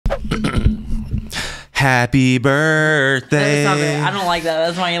Happy birthday. Stop it. I don't like that.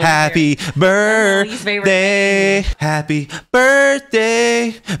 That's my Happy birthday. Happy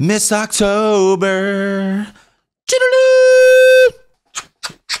birthday, Miss October.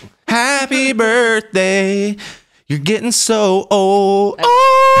 Happy birthday. You're getting so old.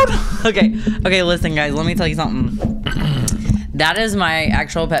 Okay, listen, guys. Let me tell you something. That is my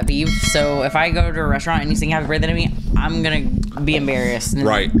actual pet peeve. So if I go to a restaurant and you sing happy birthday to me, I'm going to be embarrassed.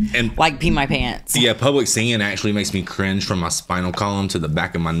 Right. And like pee my pants. Yeah, public singing actually makes me cringe from my spinal column to the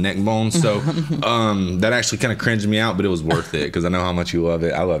back of my neck bone. So that actually kind of cringed me out, but it was worth it because I know how much you love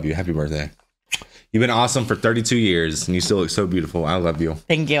it. I love you. Happy birthday. You've been awesome for 32 years and you still look so beautiful. I love you.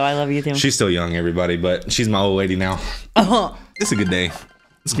 Thank you. I love you too. She's still young, everybody, but she's my old lady now. It's a good day.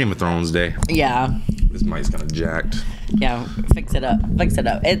 It's Game of Thrones day. Yeah. This mic's kind of jacked. Yeah, fix it up. Fix it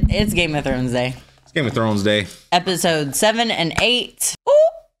up. It's Game of Thrones day. It's Game of Thrones day. Episode 7 and 8.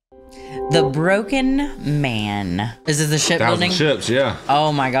 Ooh. The Broken Man. Is this the ship building? Ships, yeah.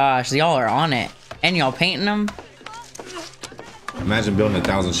 Oh my gosh, y'all are on it. And y'all painting them? Imagine building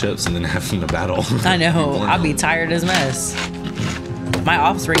 1,000 ships and then having to battle. I know. I'd be tired as mess. My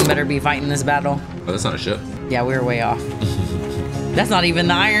offspring better be fighting this battle. Oh, that's not a ship. Yeah, we were way off. That's not even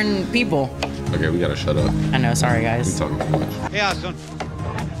the Iron People. Okay, we gotta shut up. I know, sorry guys. We're talking too much. Yeah, son.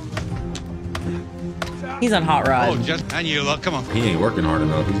 He's on Hot Rod. Oh, just and you look, come on. He ain't working hard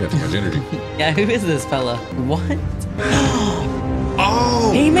enough. He's got too much energy. Yeah, who is this fella? What?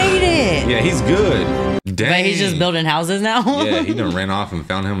 Oh! He made it! Yeah, he's good. Dang. But he's just building houses now? Yeah, he done ran off and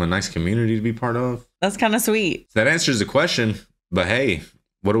found him a nice community to be part of. That's kind of sweet. So that answers the question, but hey,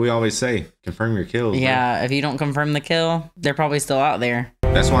 what do we always say? Confirm your kills. Yeah, man. if you don't confirm the kill, they're probably still out there.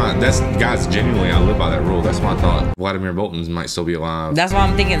 That's guys, genuinely, I live by that rule. That's why I thought Vladimir Bolton might still be alive. That's why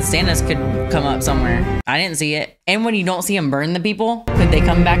I'm thinking Stannis could come up somewhere. I didn't see it. And when you don't see him burn the people, could they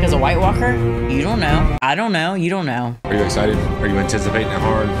come back as a White Walker? You don't know. I don't know. You don't know. Are you excited? Are you anticipating it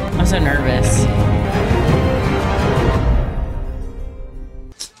hard? I'm so nervous.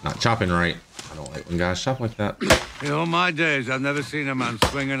 Not chopping right. I don't like when guys chop like that. In all my days, I've never seen a man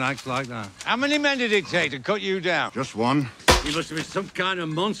swing an axe like that. How many men did it take to cut you down? Just one. He must have been some kind of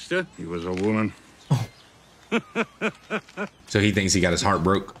monster. He was a woman. So he thinks he got his heart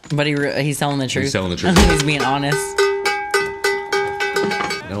broke. But he's telling the truth. He's telling the truth. He's being honest.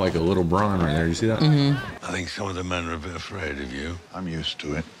 You know, like a little Bron right there. You see that? Mm-hmm. I think some of the men are a bit afraid of you. I'm used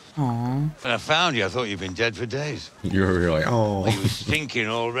to it. Aww. When I found you, I thought you'd been dead for days. You're like, oh. You were stinking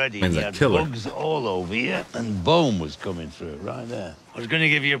already. Man's You a had killer. bugs all over you, and bone was coming through it right there. I was going to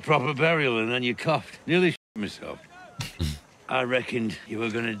give you a proper burial, and then you coughed. Nearly myself. I reckoned you were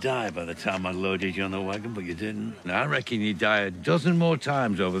going to die by the time I loaded you on the wagon, but you didn't. And I reckon you'd die a dozen more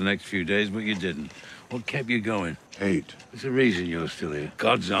times over the next few days, but you didn't. What kept you going? Hate. There's a reason you're still here.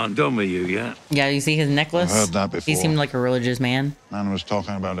 Gods aren't done with you yet. Yeah, you see his necklace? I heard that before. He seemed like a religious man. Man was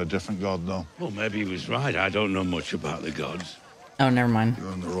talking about a different god, though. Well, maybe he was right. I don't know much about the gods. Oh, never mind. You're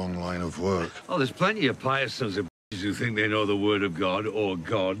on the wrong line of work. Oh, there's plenty of pious sons of who think they know the word of God or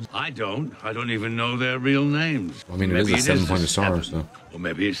gods. I don't. I don't even know their real names. I mean, it is a 7-pointed star, so. Or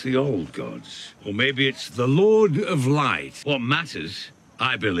maybe it's the old gods. Or maybe it's the Lord of Light. What matters,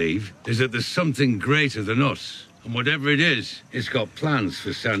 I believe, is that there's something greater than us. And whatever it is, it's got plans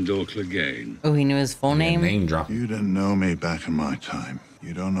for Sandor Clegane. Oh, he knew his full name? Name drop. You didn't know me back in my time.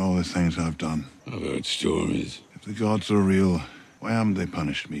 You don't know the things I've done. I've heard stories. If the gods are real, why haven't they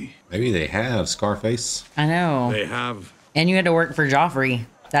punished me? Maybe they have Scarface. I know. They have. And you had to work for Joffrey.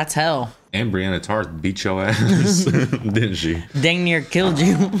 That's hell. And Brianna Tarth beat your ass, didn't she? Dang near killed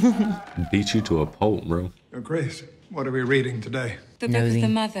you. Beat you to a pulp, bro. Your Grace, what are we reading today? The Book Nosy. of the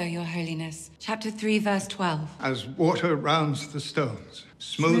Mother, Your Holiness. Chapter 3, verse 12. As water rounds the stones,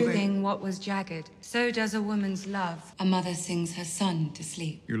 smoothing, what was jagged, so does a woman's love. A mother sings her son to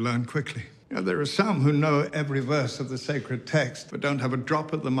sleep. you learn quickly. You know, there are some who know every verse of the sacred text, but don't have a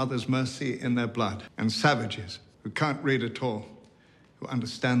drop of the mother's mercy in their blood. And savages who can't read at all, who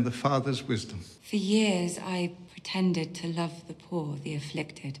understand the father's wisdom. For years, I pretended to love the poor, the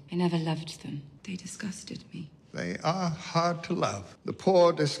afflicted. I never loved them. They disgusted me. They are hard to love. The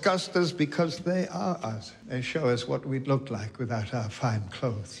poor disgust us because they are us. They show us what we'd look like without our fine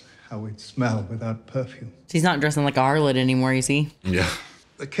clothes, how we'd smell without perfume. She's not dressing like a harlot anymore, you see? Yeah.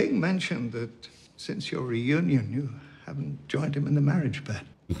 The king mentioned that since your reunion, you haven't joined him in the marriage bed.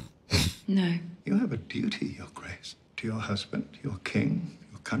 No. You have a duty, Your Grace, to your husband, your king,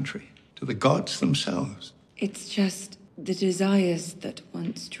 your country, to the gods themselves. It's just the desires that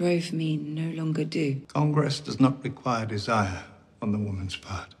once drove me no longer do. Congress does not require desire on the woman's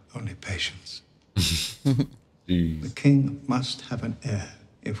part, only patience. The king must have an heir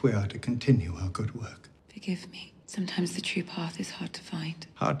if we are to continue our good work. Forgive me. Sometimes the true path is hard to find.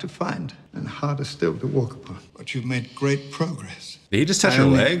 Hard to find and harder still to walk upon. But you've made great progress. Did he just touch I your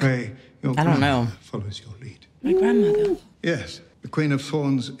only leg? pray your I don't know. grandmother follows your lead. My grandmother. Yes, the Queen of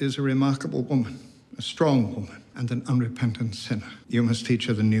Thorns is a remarkable woman, a strong woman, and an unrepentant sinner. You must teach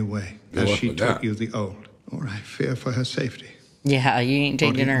her the new way, Good as luck she with taught that. you the old. Or I fear for her safety, Yeah, you ain't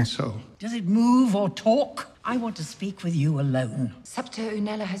body taking her. and soul. Does it move or talk? I want to speak with you alone. Septa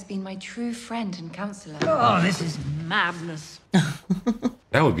Unella has been my true friend and counselor. Oh, this is madness.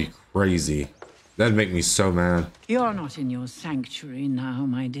 That would be crazy. That'd make me so mad. You're not in your sanctuary now,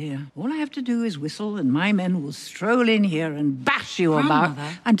 my dear. All I have to do is whistle, and my men will stroll in here and bash you about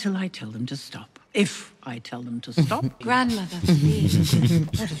Grandmother? until I tell them to stop. If I tell them to stop. Grandmother, please.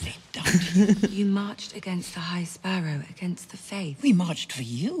 What have they done? You marched against the High Sparrow, against the faith. We marched for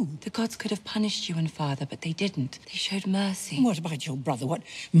you. The gods could have punished you and father, but they didn't. They showed mercy. What about your brother? What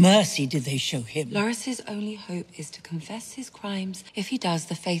mercy did they show him? Loris's only hope is to confess his crimes. If he does,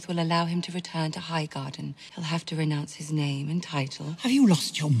 the faith will allow him to return to Highgarden. He'll have to renounce his name and title Have you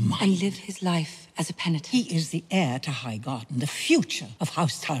lost your mind? and live his life as a penitent. He is the heir to Highgarden, the future of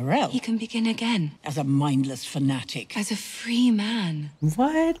House Tyrell. He can begin again As a mindless fanatic. as a free man.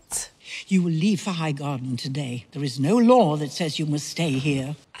 What? You will leave for Highgarden today. There is no law that says you must stay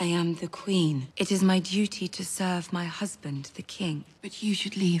here. I am the queen. It is my duty to serve my husband, the king. But you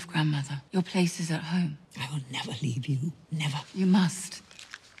should leave, grandmother. Your place is at home. I will never leave you. Never. You must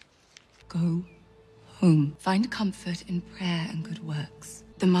go home. Find comfort in prayer and good works.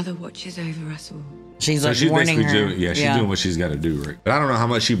 The mother watches over us all. She's So like she's warning basically her. doing, she's doing what she's got to do, right? But I don't know how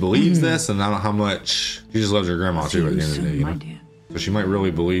much she believes this, and I don't know how much she just loves her grandma too. At the end of the day, you my know. dear. So she might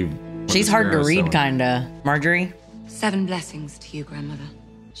really believe. what She's this hard to grandma's read, telling her. kinda. Marjorie? 7 blessings to you, grandmother.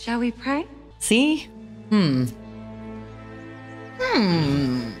 Shall we pray? See?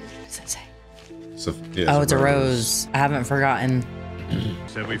 What's it say? So, yeah, Oh, it's a rose. I haven't forgotten.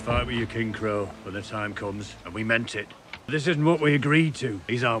 Said we fight with you, King Crow, when the time comes, and we meant it. This isn't what we agreed to.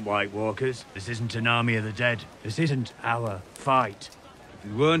 These aren't White Walkers. This isn't an army of the dead. This isn't our fight.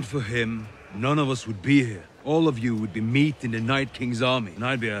 If it weren't for him, none of us would be here. All of you would be meat in the Night King's army, and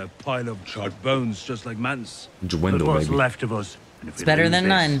I'd be a pile of charred bones just like Mance. But Dwindle, what's baby. left of us? And if It's we better lose than this,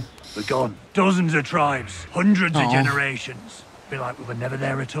 none. We're gone. Dozens of tribes, hundreds Aw. of generations. Be like we were never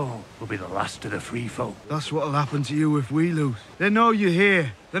there at all. We'll be the last of the free folk. That's what'll happen to you if we lose. They know you're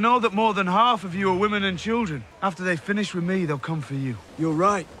here. They know that more than half of you are women and children. After they finish with me, they'll come for you. You're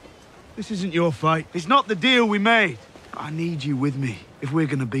right. This isn't your fight. It's not the deal we made. I need you with me if we're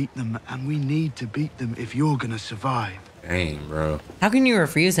gonna beat them, and we need to beat them if you're gonna survive. Dang, bro. How can you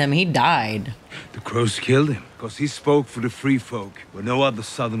refuse him? He died. The crows killed him, because he spoke for the free folk, where no other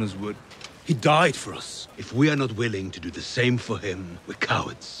southerners would. He died for us. If we are not willing to do the same for him, we're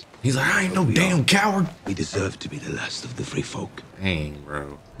cowards. He's like, I ain't no damn coward. We deserve to be the last of the free folk. Dang,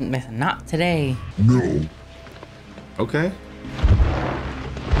 bro. Not today. Okay.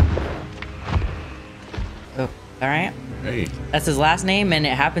 Oh, all right. Hey. That's his last name, and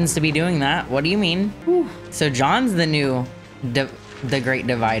it happens to be doing that. What do you mean? So John's the new, the great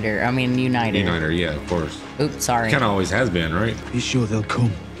divider. I mean, uniter. Uniter, yeah, of course. Oops, sorry. Kind of always has been, right? Be sure they'll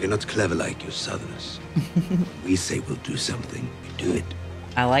come. They're not clever like you southerners. We say we'll do something, we do it.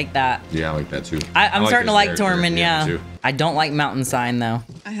 I like that. Yeah, I like that too. I'm like starting to his like character. Tormund, me yeah. too. I don't like Mountain Sign, though.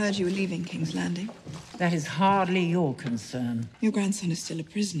 I heard you were leaving King's Landing. That is hardly your concern. Your grandson is still a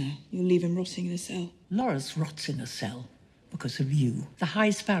prisoner. You'll leave him rotting in a cell. Loris rots in a cell because of you. The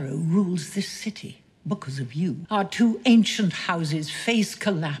High Sparrow rules this city because of you. Our 2 ancient houses face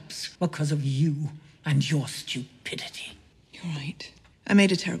collapse because of you and your stupidity. You're right. I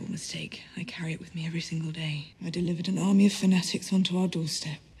made a terrible mistake. I carry it with me every single day. I delivered an army of fanatics onto our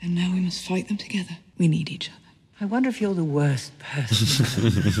doorstep, and now we must fight them together. We need each other. I wonder if you're the worst person.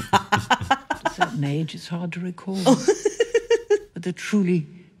 At a certain age, it's hard to recall. But the truly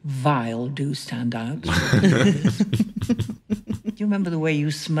vile do stand out. Do you remember the way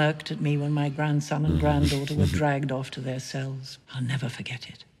you smirked at me when my grandson and granddaughter were dragged off to their cells? I'll never forget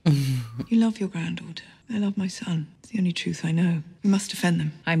it. You love your granddaughter. I love my son. It's the only truth I know. We must defend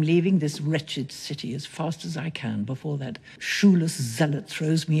them. I'm leaving this wretched city as fast as I can before that shoeless zealot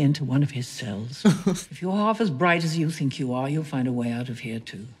throws me into one of his cells. If you're half as bright as you think you are, you'll find a way out of here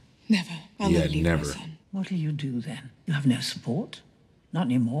too. Never. I'll never leave my son. What'll you do then? You have no support? Not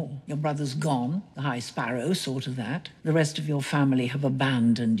anymore. Your brother's gone. The High Sparrow saw to that. The rest of your family have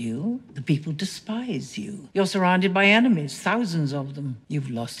abandoned you. The people despise you. You're surrounded by enemies, thousands of them. You've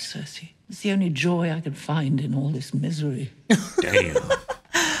lost Cersei. It's the only joy I could find in all this misery. Damn.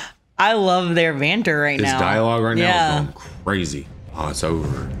 I love their banter right His now. dialogue right now Yeah. is going crazy. Oh, it's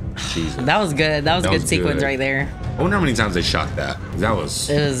over. Jesus. That was good. That was a good sequence good. right there. I wonder how many times they shot that. That was.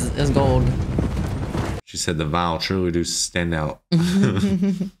 It was gold. She said the vial truly do stand out.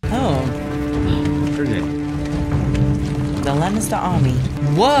 Oh. Pretty. The Lannister army.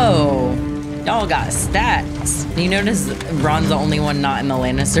 Whoa. Y'all got stats. You notice Bron's the only one not in the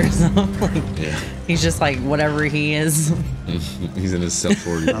Lannisters. Like, yeah. He's just like whatever he is. He's in his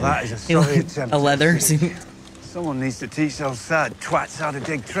self-order. Now that is a sorry attempt. A leather suit. Someone needs to teach those sad twats how to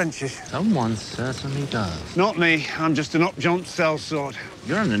dig trenches. Someone certainly does. Not me. I'm just an up-jump sellsword.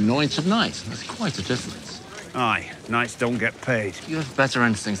 You're an anointed knight. That's quite a difference. Aye, knights don't get paid. You have better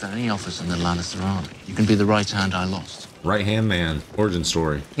instincts than any officer in the Lannister army. You can be the right hand I lost. Right-hand man. Origin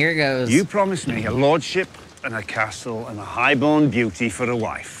story. Here it goes. You promised me a lordship and a castle and a high-born beauty for a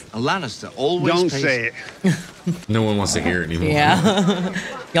wife. A Lannister always Don't pays... say it. No one wants to hear it anymore. Yeah.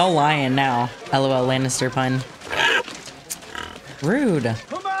 Y'all lying now. LOL Lannister pun. Rude.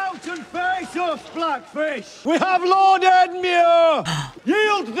 Come out and face us, Blackfish! We have Lord Edmure!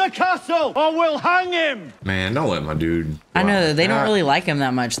 Yield the castle, or we'll hang him! Man, don't let my dude. I know they don't really like him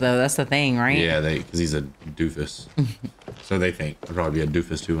that much though. That's the thing, right? Yeah, because he's a doofus. So they think. I'd probably be a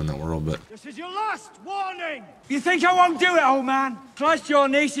doofus too in that world, but. This is your last warning! You think I won't do it, old man? Slice your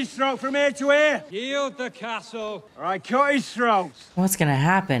niece's throat from ear to ear. Yield the castle, or I cut his throat. What's gonna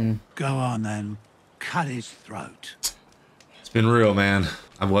happen? Go on then, cut his throat. It's been real, man.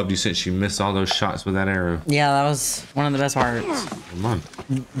 I've loved you since you missed all those shots with that arrow. Yeah, that was one of the best parts. Come on.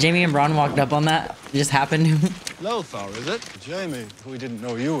 Jamie and Bronn walked up on that. It just happened. Lothar, is it? Jamie, we didn't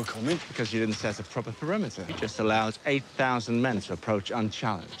know you were coming. Because you didn't set a proper perimeter. You just allowed 8,000 men to approach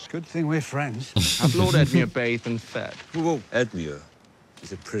unchallenged. Good thing we're friends. Have Lord Edmure bathed and fed. Whoa. Edmure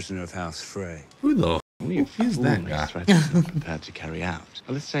is a prisoner of House Frey. Who the who's that guy? Threats not prepared to carry out.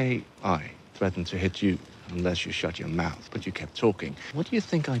 Let's say I threatened to hit you. Unless you shut your mouth, but you kept talking. What do you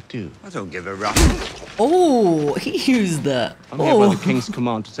think I'd do? I don't give a rap. Oh, he used the. I'm here by the king's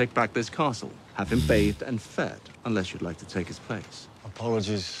command to take back this castle. Have him bathed and fed, unless you'd like to take his place.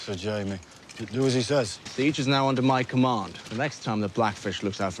 Apologies, Sir Jamie. Do as he says. Siege is now under my command. The next time the Blackfish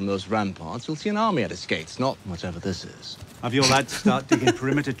looks out from those ramparts, you'll see an army at its gates, not whatever this is. Have your lads start digging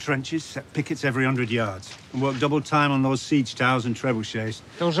perimeter trenches, set pickets every 100 yards, and work double time on those siege towers and trebuchets.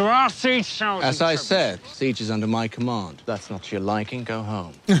 Those are our siege towers. As I said, siege is under my command. If that's not to your liking, go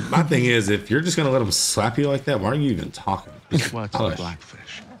home. My thing is, if you're just gonna let him slap you like that, why are you even talking? Word to the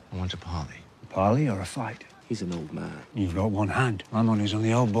Blackfish. I want a parley. A parley or a fight? He's an old man. You've got one hand. My money's on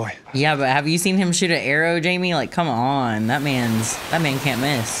the old boy. Yeah, but have you seen him shoot an arrow, Jamie? Like, come on, that man can't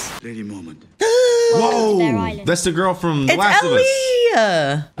miss. Lady Mormont. Whoa! That's the girl from The Last of Us.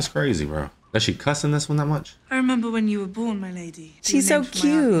 Aaliyah! That's crazy, bro. Does she cuss in this one that much? I remember when you were born, my lady. She's You were so named for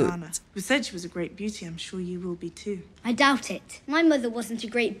my Aunt cute. Lana, who said she was a great beauty. I'm sure you will be too. I doubt it. My mother wasn't a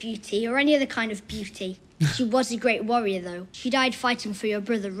great beauty or any other kind of beauty. She was a great warrior, though. She died fighting for your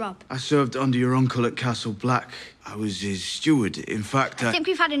brother, Rob. I served under your uncle at Castle Black. I was his steward. In fact, I think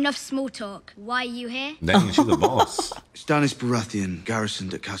we've had enough small talk. Why are you here? Dang, she's the boss. Stannis Baratheon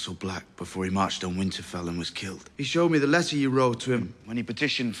garrisoned at Castle Black before he marched on Winterfell and was killed. He showed me the letter you wrote to him. When he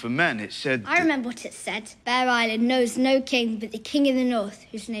petitioned for men, it said... I remember what it said. Bear Island knows no king but the king in the north,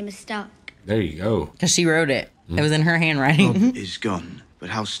 whose name is Stark. There you go. Because she wrote it. It was in her handwriting. Robb is gone, but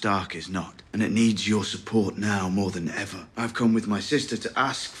House Stark is not. And it needs your support now more than ever. I've come with my sister to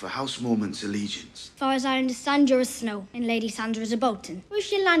ask for House Mormont's allegiance. As far as I understand, you're a Snow, and Lady Sandra is a Bolton.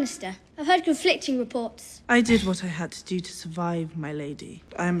 Who's your Lannister? I've heard conflicting reports. I did what I had to do to survive, my lady.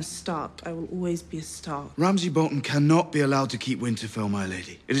 I am a Stark. I will always be a Stark. Ramsay Bolton cannot be allowed to keep Winterfell, my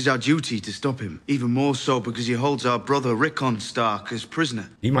lady. It is our duty to stop him. Even more so because he holds our brother Rickon Stark as prisoner.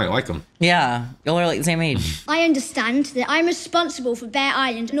 You might like him. Yeah, y'all are like the same age. I understand that I'm responsible for Bear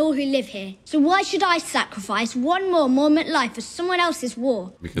Island and all who live here. So why should I sacrifice one more Mormont life for someone else's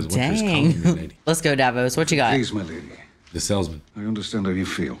war? Because winter's coming, my lady. Let's go, Davos. What you got? Please, my lady. The salesman. I understand how you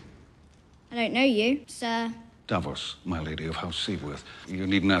feel. I don't know you, sir. Davos, my lady of House Seaworth. You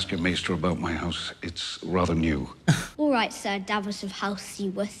needn't ask your maester about my house. It's rather new. All right, Sir Davos of House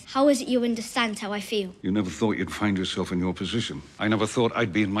Seaworth. How is it you understand how I feel? You never thought you'd find yourself in your position. I never thought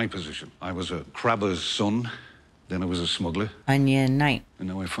I'd be in my position. I was a crabber's son, then I was a smuggler. Onion Knight. And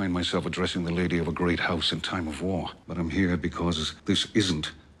now I find myself addressing the lady of a great house in time of war. But I'm here because this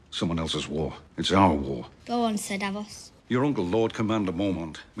isn't someone else's war. It's our war. Go on, Sir Davos. Your uncle, Lord Commander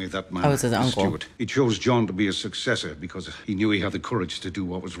Mormont, made that man it's his uncle. steward. He chose John to be his successor because he knew he had the courage to do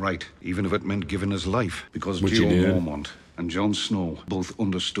what was right, even if it meant giving his life. Because Which Gio he did. Mormont and Jon Snow both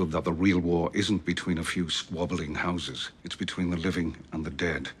understood that the real war isn't between a few squabbling houses. It's between the living and the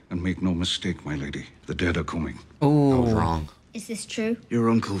dead. And make no mistake, my lady, the dead are coming. Ooh. I was wrong. Is this true? Your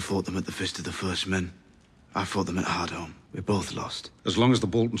uncle fought them at the Fist of the First Men. I fought them at Hardhome. We both lost. As long as the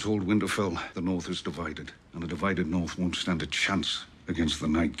Boltons hold Winterfell, the North is divided. And a divided North won't stand a chance against the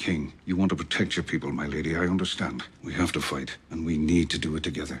Night King. You want to protect your people, my lady, I understand. We have to fight, and we need to do it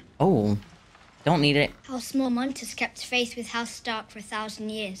together. Oh, don't need it. House Mormont has kept faith with House Stark for 1,000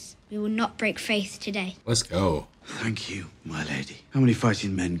 years. We will not break faith today. Let's go. Thank you, my lady. How many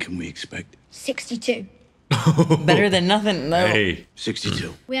fighting men can we expect? 62. Better than nothing, though. Hey.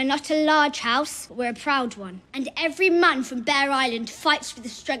 62. We are not a large house, we're a proud one. And every man from Bear Island fights for the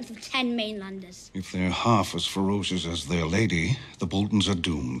strength of 10 mainlanders. If they're half as ferocious as their lady, the Boltons are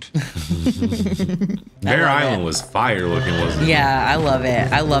doomed. Bear Island was fire looking, wasn't it? Yeah, I love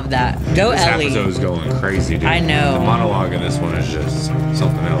it. I love that. Go, This Ellie. episode's going crazy, dude. I know. The monologue in this one is just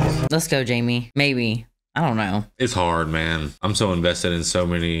something else. Let's go, Jamie. Maybe. I don't know. It's hard, man. I'm so invested in so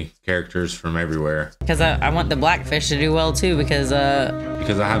many characters from everywhere. Because I want the Blackfish to do well too. Because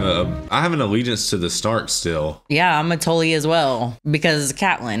I have an allegiance to the Stark still. yeah, I'm a Tully as well. Because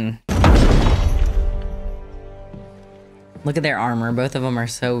Catelyn. Look at their armor. Both of them are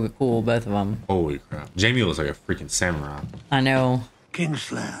so cool. Both of them. Holy crap! Jamie looks like a freaking samurai. I know.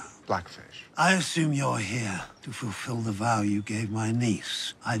 Kingslayer. Blackfish. I assume you're here to fulfill the vow you gave my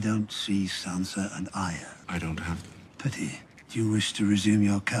niece. I don't see Sansa and Arya. I don't have them. Pity. Do you wish to resume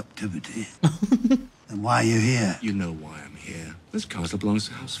your captivity? Then why are you here? You know why I'm here. This castle belongs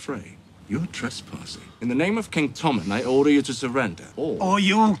to House Frey. You're trespassing. In the name of King Tommen, I order you to surrender. Or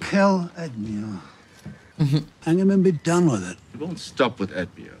you'll kill Edmure. Hang him and be done with it. You won't stop with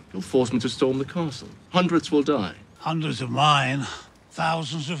Edmure. You'll force me to storm the castle. Hundreds will die. Hundreds of mine,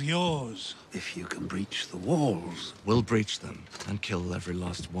 thousands of yours. If you can breach the walls. We'll breach them and kill every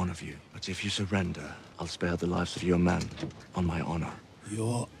last one of you. But if you surrender, I'll spare the lives of your men on my honor.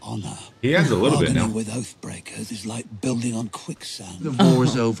 Your honor. He has a little bit now. Bargaining with Oathbreakers is like building on quicksand. The war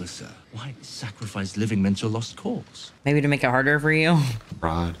is over, sir. Why sacrifice living men to a lost cause? Maybe to make it harder for you.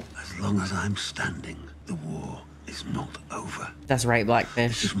 Pride. As long as I'm standing, the war is not over. That's right,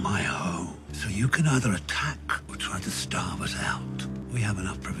 Blackfish. This is my home. So you can either attack or try to starve us out. We have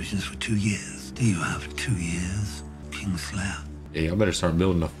enough provisions for 2 years. Do you have 2 years, Kingslayer? Yeah, y'all better start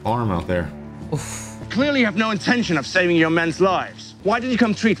building a farm out there. Oof. Clearly you have no intention of saving your men's lives. Why did you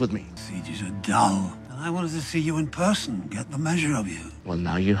come treat with me? Sieges are dull. And I wanted to see you in person, get the measure of you. Well,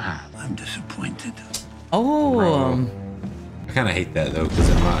 now you have. I'm disappointed. Oh. Bro. I kind of hate that, though, because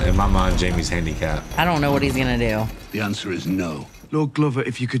in my mind, Jamie's handicapped. I don't know what he's going to do. The answer is no. Lord Glover,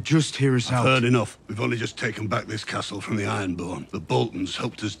 if you could just hear us out. Heard enough. We've only just taken back this castle from the Ironborn. The Boltons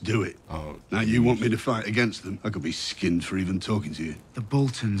helped us do it. Oh. Now you want me to fight against them? I could be skinned for even talking to you. The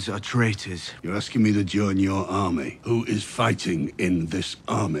Boltons are traitors. You're asking me to join your army. Who is fighting in this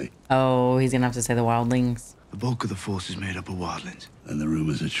army? Oh, he's going to have to say the wildlings. The bulk of the force is made up of wildlings. And the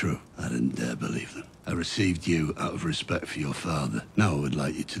rumors are true. I didn't dare believe them. I received you out of respect for your father. Now I would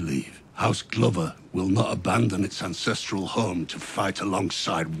like you to leave. House Glover will not abandon its ancestral home to fight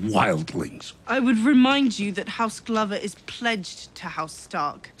alongside wildlings. I would remind you that House Glover is pledged to House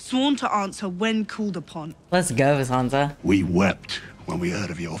Stark, sworn to answer when called upon. Let's go, Sansa. We wept when we heard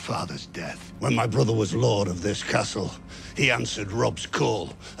of your father's death. When my brother was lord of this castle, he answered Rob's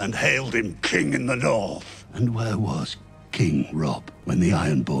call and hailed him king in the north. And where was King Rob when the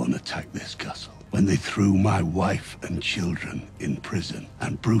Ironborn attacked this castle? When they threw my wife and children in prison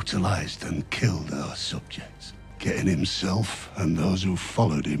and brutalized and killed our subjects, getting himself and those who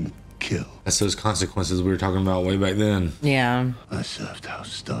followed him killed. That's those consequences we were talking about way back then. Yeah. I served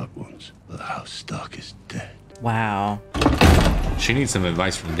House Stark once, but House Stark is dead. Wow. She needs some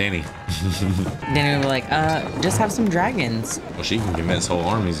advice from Dany. Dany would be like, just have some dragons. Well, she can convince whole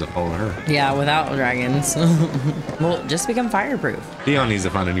armies to follow her. Yeah, without dragons. Well, just become fireproof. Theon needs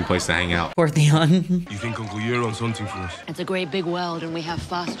to find a new place to hang out. Poor Theon. You think Uncle Euron's hunting for us? It's a great big world and we have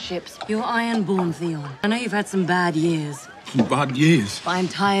fast ships. You're Ironborn, Theon. I know you've had some bad years. Bad years? But I'm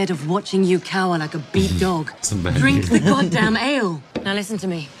tired of watching you cower like a beat dog. Some bad Drink years. the goddamn ale. Now listen to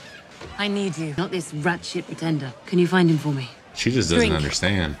me. I need you, not this rat shit pretender. Can you find him for me? She just doesn't Drink.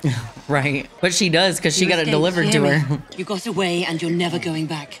 understand. Right. But she does, because she You got it escaped, delivered to hear her. me? You got away and you're never going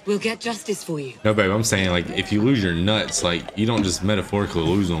back. We'll get justice for you. No, babe, I'm saying, like, if you lose your nuts, like, you don't just metaphorically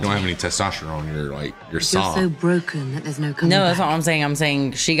lose them. You don't have any testosterone. You're You're soft. so broken that there's no coming No, back. that's what I'm saying. I'm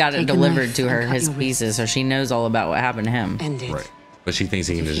saying she got it Take a delivered knife to her, and cut his your pieces, so she knows all about what happened to him. End it. Right. But she thinks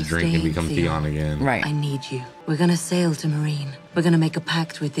he can If just you drink and stay, become Theon. Theon again. Right. I need you. We're gonna sail to Marine. We're gonna make a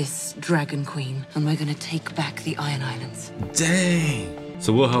pact with this Dragon Queen, and we're gonna take back the Iron Islands. Dang.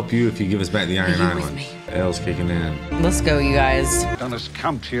 So we'll help you if you give us back the Iron Island. L's kicking in. Let's go, you guys. Dennis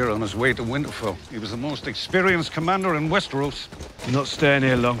camped here on his way to Winterfell. He was the most experienced commander in Westeros. We're not staying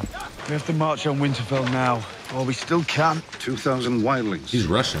here long. We have to march on Winterfell now, while we still can. 2,000 wildlings. He's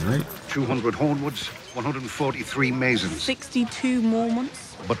Russian, right? 200 Hornwoods, 143 Masons. 62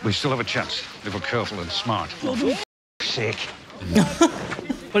 Mormonts. But we still have a chance if we're careful and smart. Lord, for sake.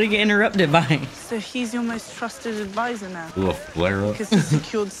 What did you get interrupted by? So he's your most trusted advisor now. A little flare up. Because he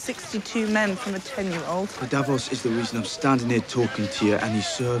secured 62 men from a 10-year-old. But Davos is the reason I'm standing here talking to you, and he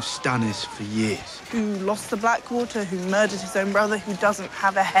served Stannis for years. Who lost the Blackwater, who murdered his own brother, who doesn't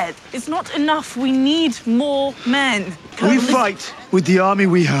have a head. It's not enough. We need more men. We fight with the army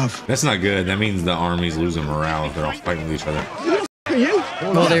we have. That's not good. That means the army's losing morale if they're all fighting with each other.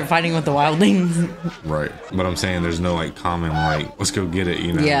 Well, they're fighting with the wildlings. Right. But I'm saying there's no like common like let's go get it,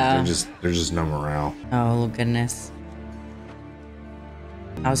 you know. Yeah. There's just no morale. Oh goodness.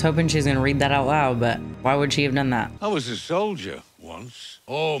 I was hoping she was gonna read that out loud, but why would she have done that? I was a soldier once.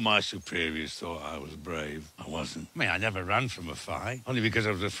 All my superiors thought I was brave. I wasn't. I mean, I never ran from a fight, only because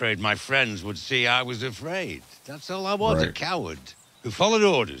I was afraid my friends would see I was afraid. That's all I was, a coward who followed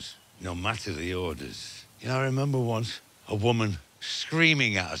orders, no matter the orders. You know, I remember once a woman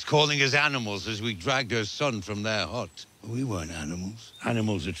screaming at us, calling us animals as we dragged her son from their hut. We weren't animals.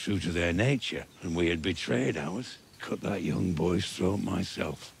 Animals are true to their nature, and we had betrayed ours. Cut that young boy's throat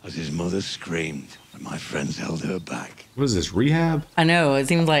myself as his mother screamed, and my friends held her back. What is this, rehab? I know, it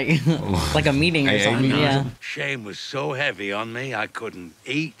seems like like a meeting or something. Yeah. Shame was so heavy on me, I couldn't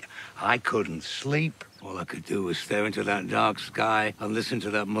eat, I couldn't sleep. All I could do was stare into that dark sky and listen to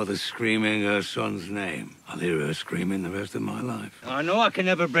that mother screaming her son's name. I'll hear her screaming the rest of my life. I know I can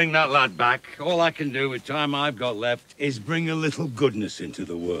never bring that lad back. All I can do with time I've got left is bring a little goodness into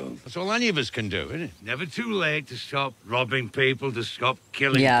the world. That's all any of us can do, isn't it? Never too late to stop robbing people, to stop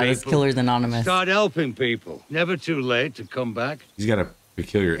killing people. Yeah, this Killer's Anonymous. Start helping people. Never too late to come back. He's got a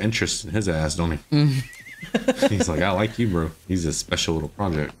peculiar interest in his ass, don't he? He's like, I like you, bro. He's a special little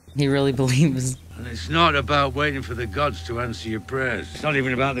project. He really believes. And it's not about waiting for the gods to answer your prayers. It's not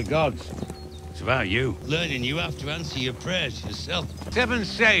even about the gods. It's about you. Learning you have to answer your prayers yourself. Heaven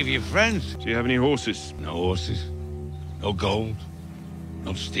save you, friends. Do you have any horses? No horses. No gold.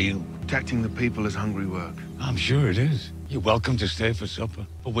 No steel. Protecting the people is hungry work. I'm sure it is. You're welcome to stay for supper.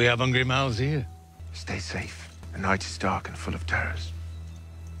 But we have hungry mouths here. Stay safe. The night is dark and full of terrors.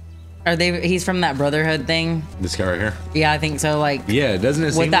 Are they? He's from that Brotherhood thing. This guy right here. Yeah, I think so. Like, yeah, doesn't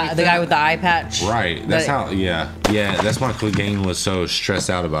it seem with that like the that? guy with the eye patch? Right. That's how. Yeah. That's why Clegane was so stressed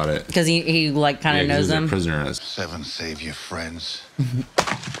out about it. Because he like kind of knows them. Prisoners. Seven save your friends.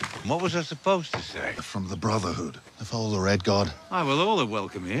 What was I supposed to say? From the Brotherhood. They follow the Red God. Aye, well, all are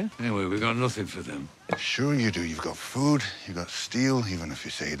welcome here. Anyway, we got nothing for them. Sure you do. You've got food, you've got steel, even if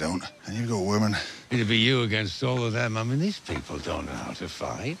you say you don't. And you've got women. It'd be you against all of them. I mean, these people don't know how to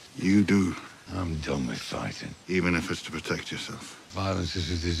fight. You do. I'm done with fighting. Even if it's to protect yourself. Violence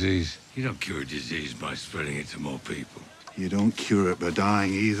is a disease. You don't cure a disease by spreading it to more people. You don't cure it by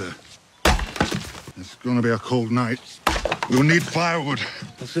dying either. It's gonna be a cold night. We'll need firewood.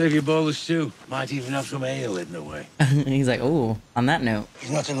 I'll save you a bowl of stew. Might even have some ale in the way. He's like, oh, on that note.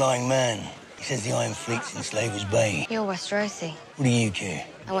 He's not a lying man. He says the Iron Fleet's in Slaver's Bay. You're Westerosi. What do you care?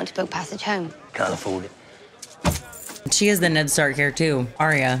 I want to book passage home. Can't afford it. She is the Ned Stark here too,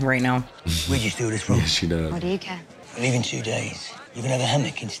 Arya, right now. Where'd you steal this from? Yeah, she does. What do you care? I leave in 2 days. You can have a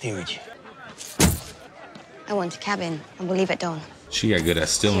hammock in steerage. I want a cabin, and we'll leave at dawn. She got good at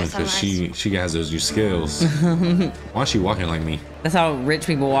stealing because she has those new skills. Why is she walking like me? That's how rich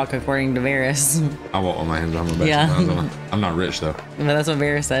people walk, according to Varys. I walk with my hands on my back. Yeah. I'm not rich though. But that's what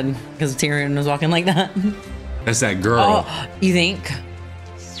Varys said, because Tyrion was walking like that. That's that girl. Oh, you think?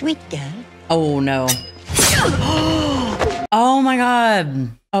 Sweet girl. Oh no. Oh my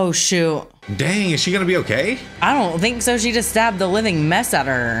god. Oh shoot. Dang, is she gonna be okay? I don't think so. She just stabbed the living mess out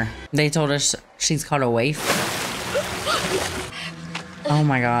of her. They told us she's called a waif. Oh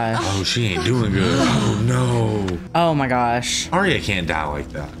my gosh. Oh, she ain't doing good. Oh no. Oh my gosh. Arya can't die like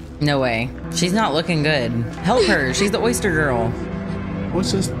that. No way. She's not looking good. Help her. She's the oyster girl.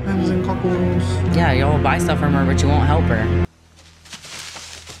 What's this? Pens and cockles? Yeah, y'all buy stuff from her, but you won't help her.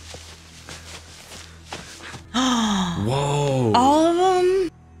 Whoa. All of them?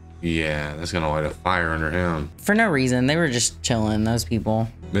 Yeah, that's gonna light a fire under him. For no reason. They were just chilling, those people.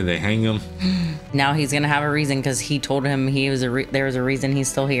 Did they hang him? Now he's gonna have a reason because he told him there was a reason he's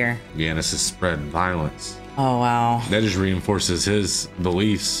still here. Yeah, and this is spread violence. Oh wow. That just reinforces his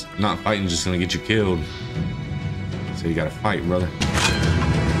beliefs. Not fighting is just gonna get you killed. So you gotta fight, brother.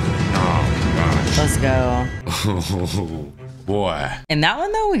 Oh gosh. Let's go. Boy. And that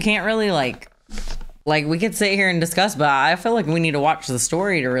one though, we can't really like we could sit here and discuss, but I feel like we need to watch the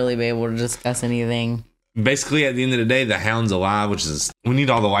story to really be able to discuss anything. Basically, at the end of the day, the Hound's alive, which is, we need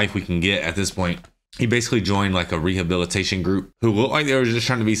all the life we can get at this point. He basically joined like a rehabilitation group who looked like they were just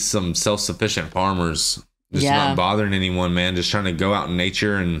trying to be some self-sufficient farmers. Just not bothering anyone, man. Just trying to go out in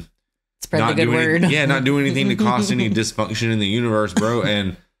nature and spread the good word. Not do anything to cause any dysfunction in the universe, bro.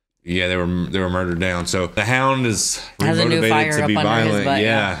 And yeah, they were murdered down. So the Hound is remotivated to be violent.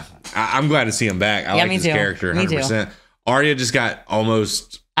 Yeah. I'm glad to see him back. I like his character 100%. Arya just got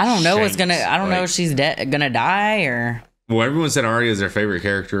almost. I don't know what's gonna. I don't know if she's gonna die or. Well, everyone said Arya is their favorite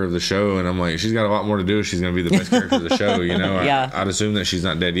character of the show, and I'm like, she's got a lot more to do. She's gonna be the best character of the show, you know. Yeah. I'd assume that she's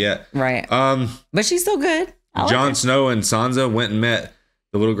not dead yet. Right. But she's still good. Jon Snow and Sansa went and met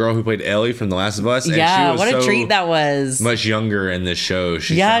the little girl who played Ellie from The Last of Us. Yeah, and she was what a treat that was. Much younger in this show.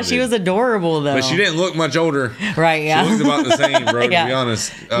 She was adorable though. But she didn't look much older. Right, yeah. She looked about the same, bro, to be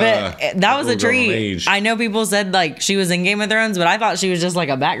honest. But that was a treat. I know people said like she was in Game of Thrones, but I thought she was just like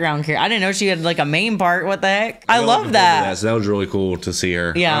a background character. I didn't know she had like a main part. What the heck? I love that. So that was really cool to see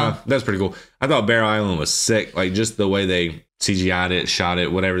her. Yeah. That's pretty cool. I thought Bear Island was sick. Like just the way they CGI'd it, shot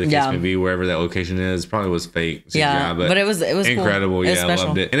it, whatever the case may be, wherever that location is. Probably was fake CGI, but it was incredible. Cool. Yeah, I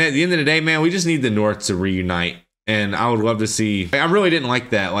loved it. And at the end of the day, man, we just need the North to reunite. And I would love to see. I really didn't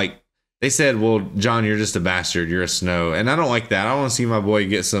like that. Like they said, well, John, you're just a bastard. You're a Snow. And I don't like that. I want to see my boy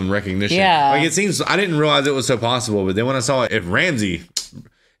get some recognition. Yeah. Like it seems, I didn't realize it was so possible. But then when I saw it, if Ramsay,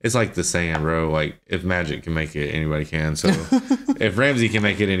 it's like the saying, bro, like if magic can make it, anybody can. So if Ramsay can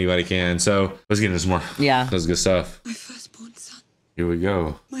make it, anybody can. So let's get into some more. Yeah. That's good stuff. My firstborn son. Here we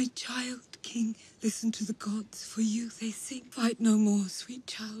go. My child, king. Listen to the gods, for you they sing. Fight no more, sweet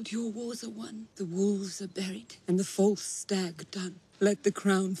child, your wars are won. The wolves are buried, and the false stag done. Let the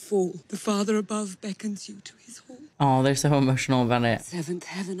crown fall. The Father above beckons you to his hall. Oh, they're so emotional about it. Seventh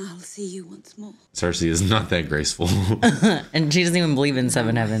heaven, I'll see you once more. Cersei is not that graceful. And she doesn't even believe in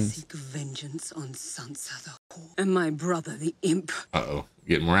seven heavens. Seek vengeance on Sansa the whore, and my brother the imp. Uh-oh,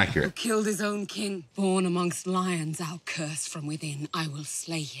 getting more accurate. Who killed his own king. Born amongst lions, I'll curse from within. I will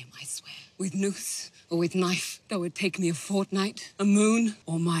slay him, I swear. With noose or with knife, though it take me a fortnight, a moon,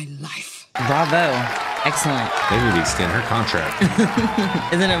 or my life. Bravo. Excellent. They need to extend her contract.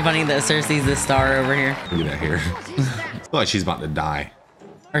 Isn't it funny that Cersei's the star over here? Look at that hair. I feel like she's about to die.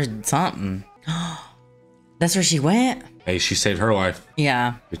 Or something. That's where she went? Hey, she saved her life.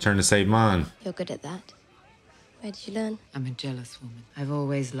 Yeah. Your turn to save mine. You're good at that. Where did you learn? I'm a jealous woman. I've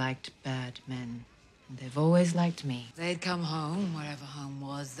always liked bad men. And they've always liked me. They'd come home, wherever home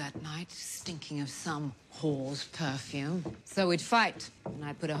was that night, stinking of some whore's perfume. So we'd fight, and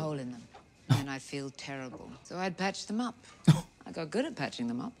I'd put a hole in them. And I'd feel terrible. So I'd patch them up. I got good at patching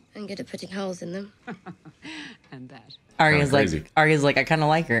them up. And good at putting holes in them. And that. Arya's like, I kind of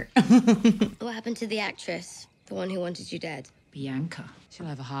like her. What happened to the actress? The one who wanted you dead? Bianca. She'll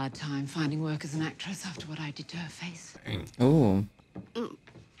have a hard time finding work as an actress after what I did to her face. Ooh.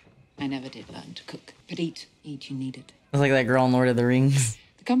 I never did learn to cook. But eat you needed. It's like that girl in Lord of the Rings.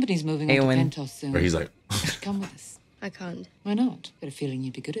 The company's moving on to Pentos soon. Where he's like, come with us. I can't. Why not? Got a feeling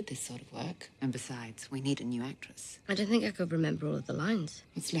you'd be good at this sort of work. And besides, we need a new actress. I don't think I could remember all of the lines.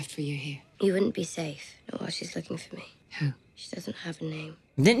 What's left for you here? You wouldn't be safe. Not while she's looking for me. Who? She doesn't have a name.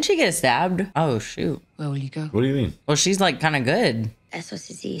 Didn't she get stabbed? Oh, shoot. Where will you go? What do you mean? Well, she's like kind of good.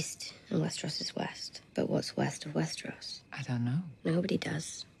 Essos is east and Westeros is west. But what's west of Westeros? I don't know. Nobody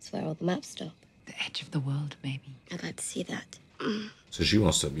does. It's where all the maps stop. The edge of the world, maybe. I'd like to see that. So she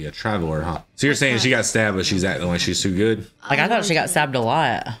wants to be a traveler, huh? So you're saying she got stabbed, but she's acting like she's too good? Like, I thought she got stabbed a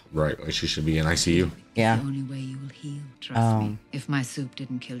lot. Right, like she should be in ICU. Yeah. The only way you will heal, trust me. If my soup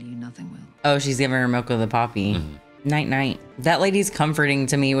didn't kill you, nothing will. Oh, she's giving her milk of the poppy. Night, night. That lady's comforting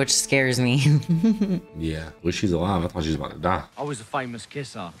to me, which scares me. Yeah, at least she's alive. I thought she was about to die. I was a famous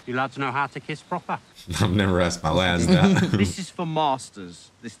kisser. You lads know how to kiss proper? I've never asked my lads that. This is for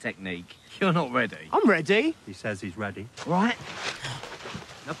masters, this technique. You're not ready. I'm ready. He says he's ready. Right.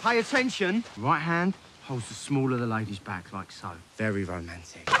 Now pay attention. Right hand holds the small of the lady's back like so. Very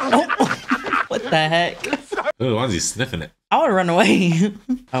romantic. What the heck? Ooh, why is he sniffing it? I would run away.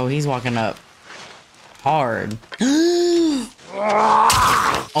 Oh, he's walking up. Hard.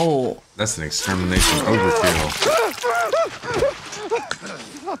 Oh. That's an extermination overkill.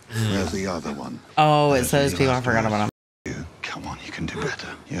 Where's the other one? Oh, it's those people. I forgot about them. Come on, you can do better.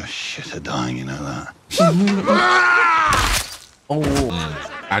 You're shit at dying, you know that. Oh.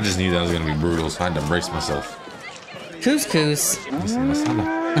 I just knew that was going to be brutal, so I had to brace myself. Couscous.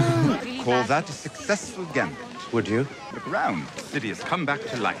 Call that a successful gambit. would you? Look around. The city has come back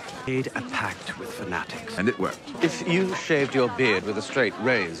to life. Made a pact with fanatics. And it worked. If you shaved your beard with a straight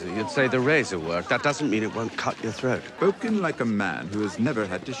razor, you'd say the razor worked. That doesn't mean it won't cut your throat. Spoken like a man who has never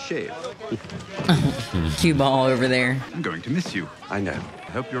had to shave. Cue ball over there. I'm going to miss you. I know.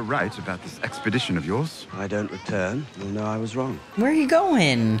 I hope you're right about this expedition of yours. I don't return. You'll know I was wrong. Where are you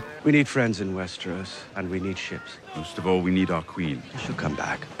going? We need friends in Westeros, and we need ships. Most of all, we need our queen. She'll come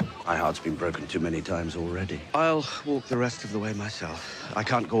back. My heart's been broken too many times already. I'll walk the rest of the way myself. I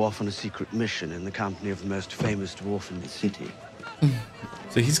can't go off on a secret mission in the company of the most famous dwarf in the city.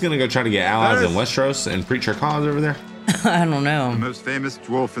 So he's gonna go try to get allies in Westeros and preach our cause over there? I don't know. The most famous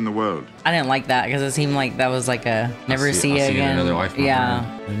dwarf in the world. I didn't like that because it seemed like that was like a never see you again. Another life, brother.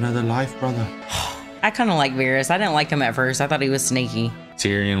 Yeah. Another life, brother. I kind of like Varys. I didn't like him at first. I thought he was snaky.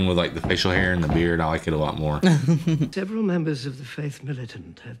 Tyrion with like the facial hair and the beard, I like it a lot more. Several members of the Faith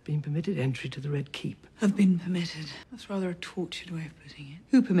Militant have been permitted entry to the Red Keep. Have been permitted. That's rather a tortured way of putting it.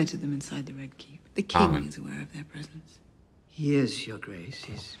 Who permitted them inside the Red Keep? The king is aware of their presence. He is, Your Grace.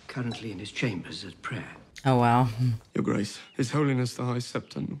 He's currently in his chambers at prayer. Oh, wow. Your Grace, His Holiness the High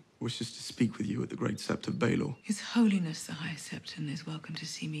Septon wishes to speak with you at the Great Sept of Baelor. His Holiness the High Septon is welcome to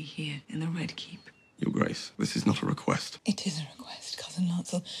see me here in the Red Keep. Your Grace, this is not a request. It is a request, Cousin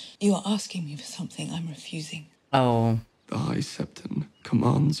Lancel. You are asking me for something I'm refusing. Oh. The High Septon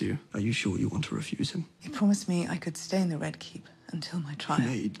commands you. Are you sure you want to refuse him? He promised me I could stay in the Red Keep until my trial. He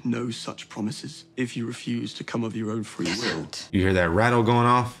made no such promises. If you refuse to come of your own free will. You hear that rattle going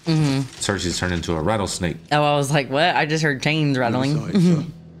off? Mm-hmm. Cersei's turned into a rattlesnake. Oh, I was like, what? I just heard chains rattling.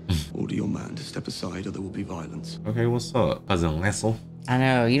 Order your man to step aside or there will be violence. Okay, what's up, Cousin Lancel? I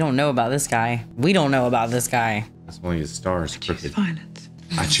know. You don't know about this guy. We don't know about this guy. That's why his star is crooked. Violence.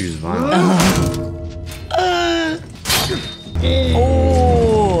 I choose violence.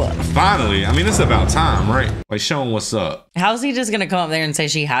 Oh. Finally. I mean, it's about time, right? Like, show him what's up. How's he just going to come up there and say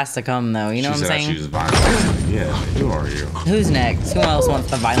she has to come, though? You know what I'm saying? I choose violence. Yeah, who are you? Who's next? Who else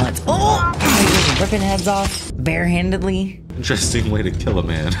wants the violence? Oh! He's ripping heads off barehandedly. Interesting way to kill a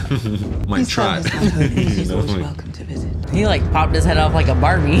man. Might try. He's always welcome to visit. He like popped his head off like a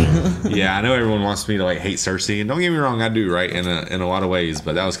Barbie. Yeah, I know everyone wants me to like hate Cersei, and don't get me wrong, I do, right? In a lot of ways,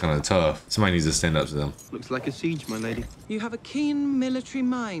 but that was kind of tough. Somebody needs to stand up to them. Looks like a siege, my lady. You have a keen military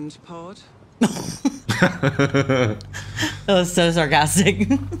mind, Pod. That was so sarcastic.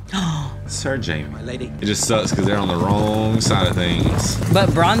 Sir Jaime. My lady. It just sucks because they're on the wrong side of things. But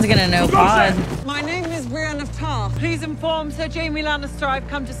Bronn's gonna know Pod. My name is Brienne of Tarth. Please inform Sir Jaime Lannister I've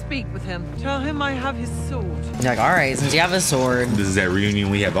come to speak with him. Tell him I have his sword. You're like, all right, since you have a sword. This is that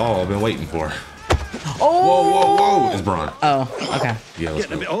reunion we have all been waiting for. Oh! Whoa, whoa, whoa! It's Bronn. Oh, okay. Yeah,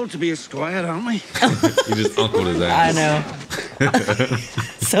 Getting a bit old to be a squire, aren't we? You just uncled his ass. I know.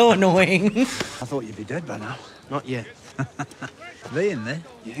 So annoying. I thought you'd be dead by now. Not yet. They in there?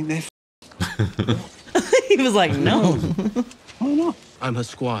 You think they're He was like, no. Why not? I'm her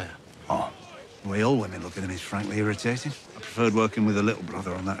squire. Oh, the way all women look at him is frankly irritating. I preferred working with a little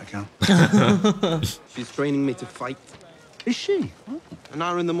brother on that account. She's training me to fight. Is she? Oh. An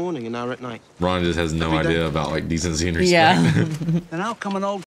hour in the morning, an hour at night. Bronn just has no idea about like decency and respect. Yeah. Then how come an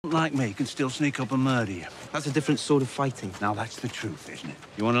old like me can still sneak up and murder you? That's a different sort of fighting. Now that's the truth, isn't it?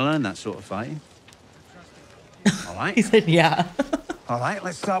 You want to learn that sort of fighting? All right. He said, yeah. All right,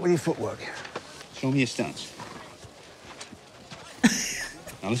 let's start with your footwork. Show me your stance.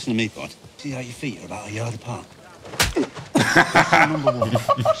 Now listen to me, Pod. See how your feet are about a yard apart. Number one,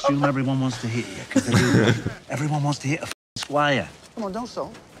 assume everyone wants to hit you, because they do. Everyone wants to hit a squire. Come on, don't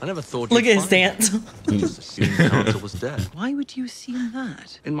stall. I never thought. Look at his stance. Just assumed Carter was dead. Why would you assume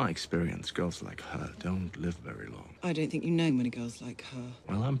that? In my experience, girls like her don't live very long. I don't think you know many girls like her.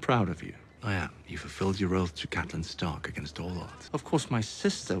 Well, I'm proud of you. I am. You fulfilled your oath to Catelyn Stark against all odds. Of course, my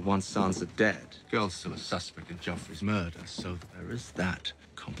sister wants Sansa dead. Girl's still a suspect in Joffrey's murder, so there is that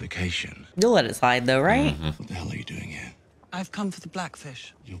complication. You'll let it slide, though, right? Mm-hmm. What the hell are you doing here? I've come for the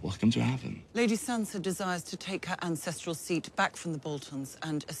Blackfish. You're welcome to have him. Lady Sansa desires to take her ancestral seat back from the Boltons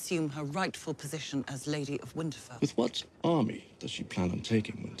and assume her rightful position as Lady of Winterfell. With what army does she plan on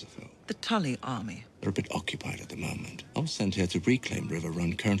taking Winterfell? The Tully army. They're a bit occupied at the moment. I was sent here to reclaim River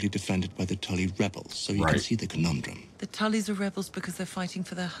Run, currently defended by the Tully rebels, so you can see the conundrum. The Tullys are rebels because they're fighting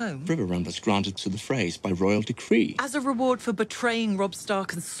for their home? River Run was granted to the Freys by royal decree. As a reward for betraying Robb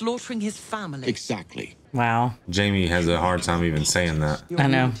Stark and slaughtering his family. Exactly. Wow. Jaime has a hard time even saying that. You're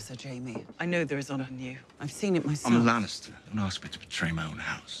right, Sir Jaime. I know there is honor in you. I've seen it myself. I'm a Lannister. Don't ask me to betray my own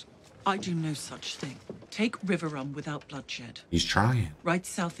house. I do no such thing. Take River Run without bloodshed. He's trying. Ride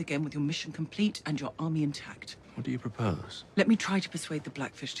south again with your mission complete and your army intact. What do you propose? Let me try to persuade the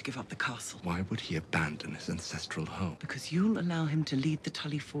Blackfish to give up the castle. Why would he abandon his ancestral home? Because you'll allow him to lead the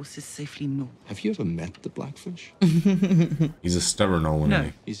Tully forces safely north. Have you ever met the Blackfish? He's a stubborn old one. No.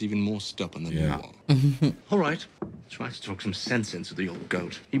 Isn't he? He's even more stubborn than Yeah. you are. All right. Try to talk some sense into the old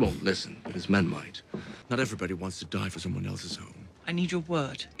goat. He won't listen, but his men might. Not everybody wants to die for someone else's home. I need your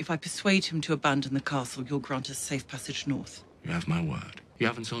word. If I persuade him to abandon the castle, you'll grant us safe passage north. You have my word. You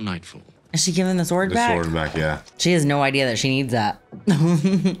have until nightfall. Is she giving the sword back? The sword back, yeah. She has no idea that she needs that.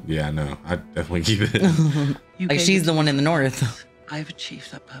 Yeah, no, I definitely keep it. Like she's the one in the north. I have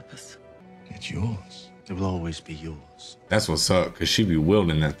achieved that purpose. It's yours. It will always be yours. That's what's up, because she be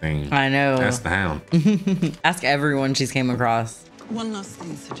wielding that thing. I know. That's the hound. Ask everyone she's came across. One last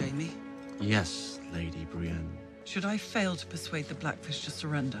thing, Sir Jamie. Yes, Lady Brewin. Should I fail to persuade the Blackfish to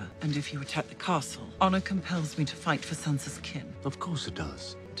surrender, and if you attack the castle, honor compels me to fight for Sansa's kin. Of course it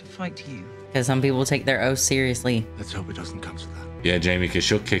does. To fight you. Because some people take their oath seriously. Let's hope it doesn't come to that. Yeah, Jamie, because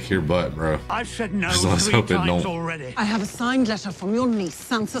she'll kick your butt, bro. I've said no Just let's 3 hope it times don't. already. I have a signed letter from your niece,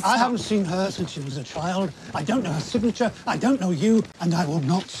 Sansa Stark. I haven't seen her since she was a child. I don't know her signature. I don't know you, and I will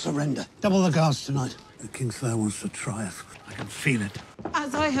not surrender. Double the guards tonight. The Kingslayer wants to try us. I can feel it.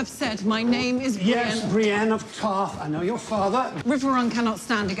 As I have said, my name is Brienne. Yes, Brienne of Tarth. I know your father. Riverrun cannot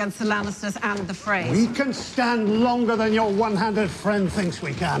stand against the Lannisters and the Freys. We can stand longer than your one-handed friend thinks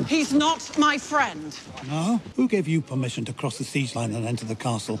we can. He's not my friend. No? Who gave you permission to cross the siege line and enter the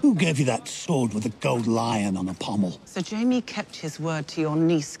castle? Who gave you that sword with the gold lion on the pommel? Sir Jamie kept his word to your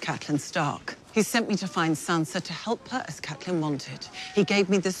niece, Catelyn Stark. He sent me to find Sansa to help her as Catelyn wanted. He gave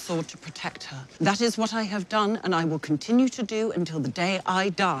me this sword to protect her. That is what I have done, and I will continue to do until the day I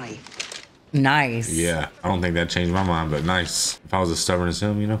die. Nice. Yeah, I don't think that changed my mind, but nice. If I was as stubborn as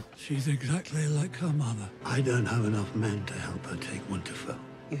him, you know? She's exactly like her mother. I don't have enough men to help her take Winterfell.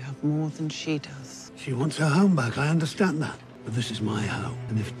 You have more than she does. She wants her home back, I understand that. But this is my home.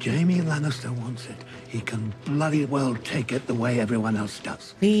 And if Jaime Lannister wants it, he can bloody well take it the way everyone else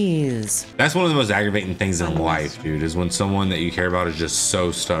does. Please. That's one of the most aggravating things in life, dude, is when someone that you care about is just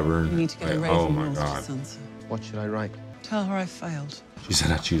so stubborn. You need to get Like, a oh raven my north to God. Sansa. What should I write? Tell her I failed. She said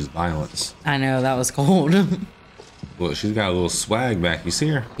I choose violence. I know, that was cold. Look, she's got a little swag back. You see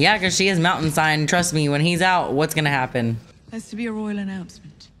her? Yeah, because she is mountain sign. Trust me, when he's out, what's going to happen? There's to be a royal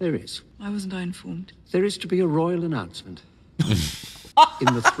announcement. There is. Why wasn't I informed? There is to be a royal announcement.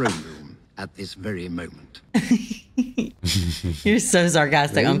 In the throne room at this very moment. You're so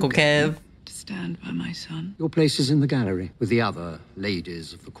sarcastic, Uncle Kev. To stand by my son. Your place is in the gallery with the other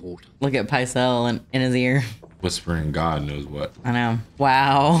ladies of the court. Look at Pycelle in his ear. Whispering God knows what. I know.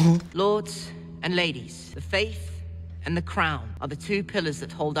 Wow. Lords and ladies, the faith and the crown are the two pillars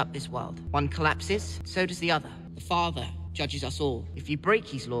that hold up this world. One collapses, so does the other. The Father judges us all. If you break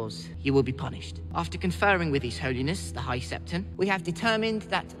his laws, you will be punished. After conferring with His Holiness, the High Septon, we have determined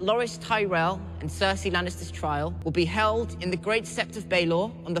that Loras Tyrell and Cersei Lannister's trial will be held in the Great Sept of Baelor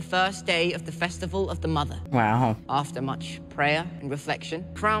on the first day of the Festival of the Mother. Wow. After much prayer and reflection,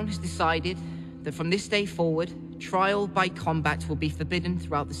 Crown has decided that from this day forward, trial by combat will be forbidden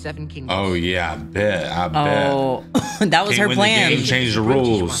throughout the Seven Kingdoms. Oh, yeah, I bet. Oh, that was her plan. The game, change the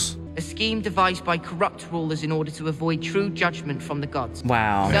rules. A scheme devised by corrupt rulers in order to avoid true judgment from the gods.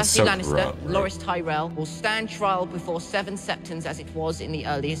 Wow. Cersei That's so Lannister, corrupt, bro. Loras Tyrell, will stand trial before 7 Septons as it was in the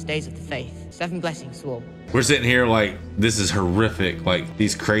earliest days of the faith. 7 blessings to all. We're sitting here like, this is horrific. Like,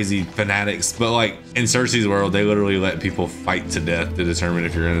 these crazy fanatics. But, like, in Cersei's world, they literally let people fight to death to determine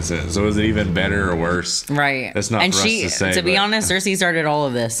if you're innocent. So is it even better or worse? Right. That's not and for us she, to say. to be but- honest, Cersei started all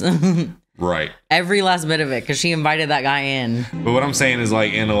of this. Right. Every last bit of it, because she invited that guy in. But what I'm saying is,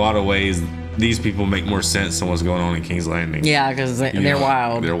 like, in a lot of ways, these people make more sense than what's going on in King's Landing. Yeah, because they're You know,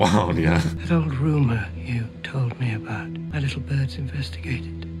 wild. They're wild, yeah. That old rumor you told me about, my little bird's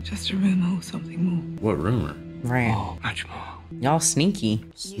investigated. Just a rumor or something more? What rumor? Right. Oh, much more. Y'all sneaky.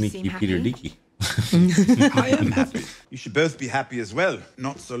 Sneaky Peter Dicky. I am happy. You should both be happy as well.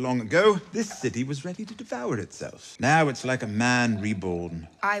 Not so long ago, this city was ready to devour itself. Now it's like a man reborn.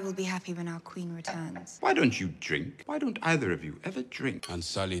 I will be happy when our queen returns. Why don't you drink? Why don't either of you ever drink? And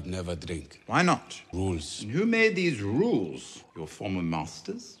Salid never drink. Why not? Rules. And who made these rules? Your former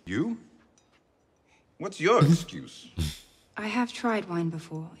masters? You? What's your excuse? I have tried wine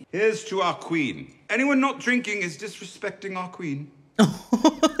before. Here's to our queen. Anyone not drinking is disrespecting our queen.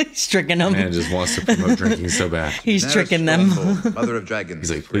 He's tricking them. Man just wants to promote drinking so bad. He's tricking them. Mother of dragons.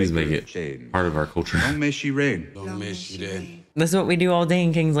 He's like, please make it part of our culture. Long may she reign. Long may she reign. That's what we do all day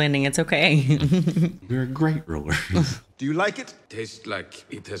in King's Landing. It's okay. We're a great ruler. Do you like it? Tastes like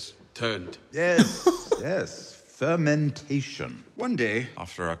it has turned. Yes, yes. Fermentation. One day,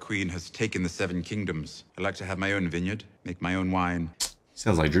 after our queen has taken the 7 kingdoms, I'd like to have my own vineyard, make my own wine.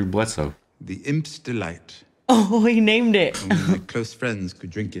 Sounds like Drew Bledsoe. The Imp's Delight. Oh, he named it. Only my close friends could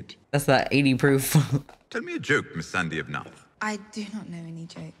drink it. That's that 80 proof. Tell me a joke, Miss Sandy of Nath. I do not know any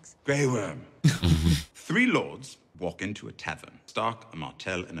jokes. Grey Worm. 3 lords walk into a tavern. Stark, a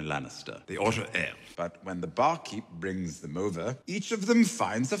Martell, and a Lannister. They order ale. But when the barkeep brings them over, each of them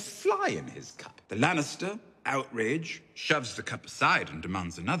finds a fly in his cup. The Lannister, outraged, shoves the cup aside and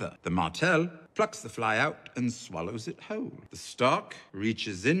demands another. The Martell plucks the fly out and swallows it whole. The Stark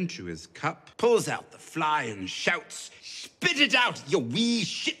reaches into his cup, pulls out the fly and shouts, "Spit it out, you wee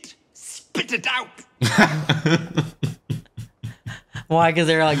shit! Spit it out!" Why? Because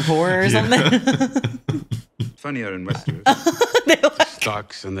they're like poor or something? Funnier in Westeros.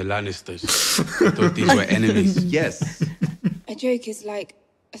 Starks and the Lannisters. I thought these were enemies. Yes. A joke is like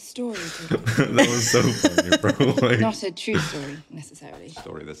a story. That was so funny, bro. Like... Not a true story, necessarily.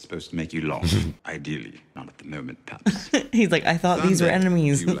 Story that's supposed to make you laugh. Ideally. Not at the moment, perhaps. He's like, I thought these were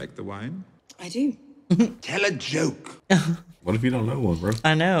enemies. Do you like the wine? I do. Tell a joke. What if you don't know one, bro?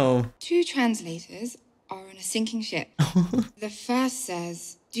 I know. 2 translators are on a sinking ship. The first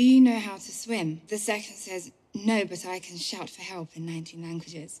says, "Do you know how to swim?" The second says, "No, but I can shout for help in 19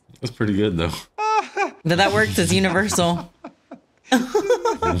 languages." That's pretty good, though. But that works. It's universal.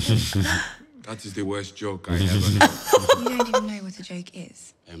 That is the worst joke I ever heard. You don't even know what a joke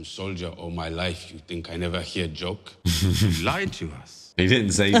is. I am soldier all my life. You think I never hear joke? You lied to us. He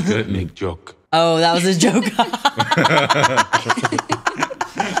didn't say he couldn't. Make joke. Oh, that was a joke.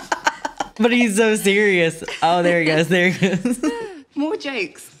 But he's so serious. Oh, there he goes. There he goes. More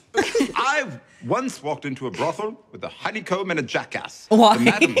jokes. I once walked into a brothel with a honeycomb and a jackass. Why? The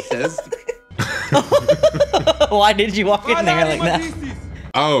madam says... Why did you walk in there like that?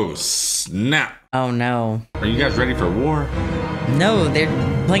 Oh, snap. Oh, no. Are you guys ready for war? No, they're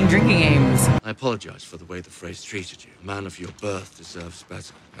playing drinking games. I apologize for the way the phrase treated you. A man of your birth deserves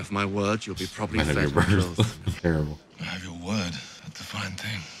better. Have my word, you'll be properly Man of fed your and birth. clothed. Terrible. I have your word. That's a fine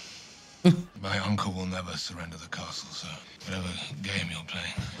thing. My uncle will never surrender the castle, so whatever game you're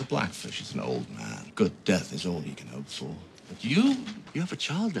playing. The Blackfish is an old man. Good death is all he can hope for. But you have a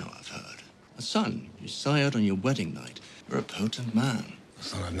child now, I've heard. A son you sired on your wedding night. You're a potent man. A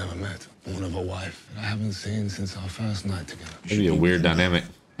son I've never met. Born of a wife that I haven't seen since our first night together. Maybe a weird dynamic.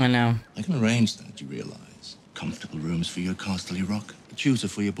 I know. I can arrange that, you realize. Comfortable rooms for your Casterly Rock. A tutor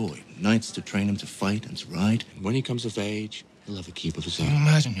for your boy. Knights to train him to fight and to ride. And when he comes of age, he'll have a keep of his Do you own.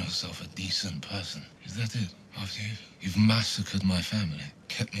 imagine yourself a decent person? Is that it? After you've massacred my family,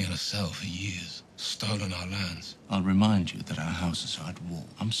 kept me in a cell for years, stolen our lands. I'll remind you that our houses are at war.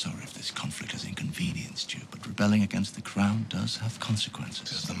 I'm sorry if this conflict has inconvenienced you, but rebelling against the crown does have consequences.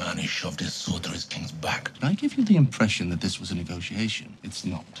 Says the man who shoved his sword through his king's back. Did I give you the impression that this was a negotiation? It's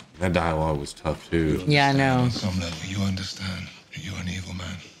not. That dialogue was tough, too. Yeah, I know. On some level, you understand that you're an evil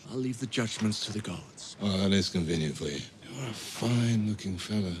man. I'll leave the judgments to the gods. Well, that is convenient for you. You're a fine-looking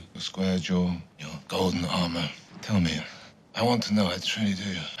fellow. Your square jaw, your golden armor. Tell me, I want to know, I truly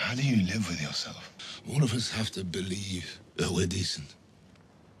do. How do you live with yourself? All of us have to believe that we're decent,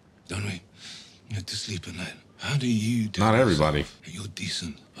 don't we? You have to sleep at night. How do you do Not everybody. that you're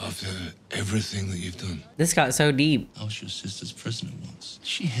decent after everything that you've done? This got so deep. I was your sister's prisoner once.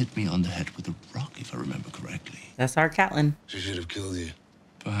 She hit me on the head with a rock, if I remember correctly. That's our Catelyn. She should have killed you.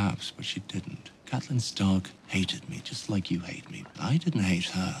 Perhaps, but she didn't. Catelyn Stark hated me, just like you hate me. But I didn't hate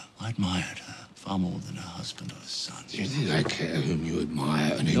her. I admired her far more than her husband or her son. Do you think I care whom you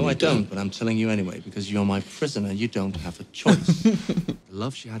admire and whom No, you I don't, but I'm telling you anyway, because you're my prisoner. You don't have a choice. The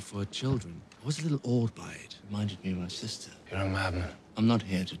love she had for her children, I was a little awed by it. Reminded me of my sister. You're a madman. I'm not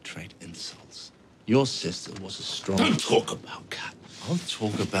here to trade insults. Your sister was a strong... Don't talk about Cat. I'll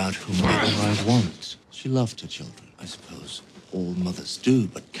talk about whomever I want. She loved her children, I suppose. All mothers do,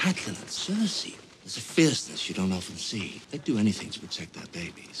 but Catelyn and Cersei, there's a fierceness you don't often see. They'd do anything to protect their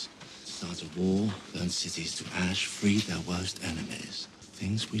babies. Start a war, burn cities to ash, free their worst enemies.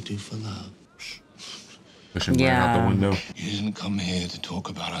 Things we do for love. Pushing Bran out the window. You didn't come here to talk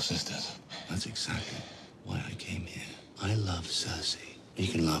about our sisters. That's exactly why I came here. I love Cersei. You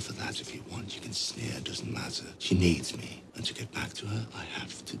can laugh at that if you want. You can sneer, it doesn't matter. She needs me. And to get back to her, I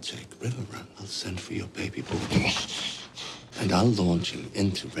have to take Riverrun. I'll send for your baby boy. And I'll launch him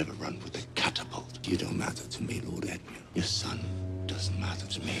into Riverrun with a catapult. You don't matter to me, Lord Edmund. Your son doesn't matter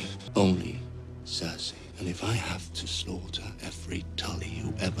to me. Only Cersei. And if I have to slaughter every Tully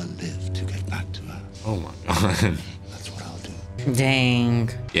who ever lived to get back to her, oh my God. That's what I'll do. Dang.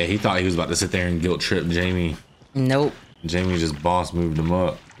 Yeah, he thought he was about to sit there and guilt trip Jamie. Nope. Jamie just boss moved him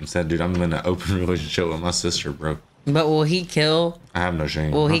up and said, dude, I'm in an open relationship with my sister, bro. But will he kill? I have no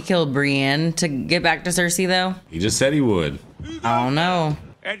shame. Will he kill Brienne to get back to Cersei, though? He just said he would. I don't know.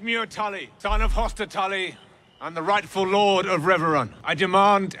 Edmure Tully, son of Hoster Tully, and the rightful lord of Riverrun. I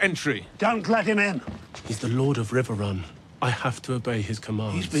demand entry. Don't let him in. He's the Lord of Riverrun. I have to obey his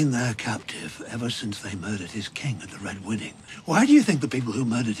commands. He's been their captive ever since they murdered his king at the Red Wedding. Why do you think the people who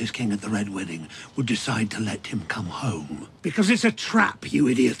murdered his king at the Red Wedding would decide to let him come home? Because it's a trap, you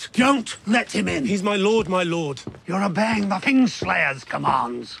idiot. Don't let him in. He's my lord, my lord. You're obeying the Kingslayer's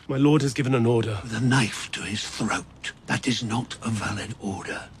commands. My lord has given an order. With a knife to his throat. That is not a valid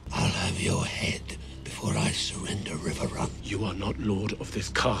order. I'll have your head before I surrender Riverrun. You are not lord of this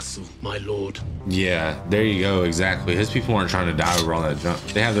castle, my lord. Yeah, there you go. Exactly. His people aren't trying to die over all that junk.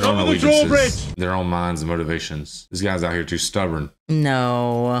 They have their own allegiances, their own minds and motivations. This guy's out here too stubborn.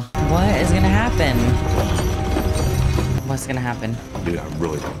 No. What is gonna happen? What's gonna happen? Dude, I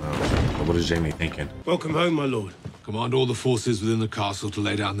really don't know. But what is Jamie thinking? Welcome home, my lord. Command all the forces within the castle to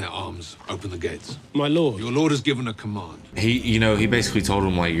lay down their arms. Open the gates. My lord. Your lord has given a command. He basically told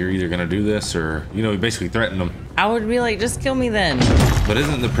him, like, you're either gonna do this or, he basically threatened him. I would be like, just kill me then. But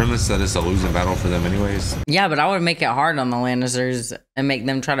isn't the premise that it's a losing battle for them anyways? Yeah, but I would make it hard on the Lannisters and make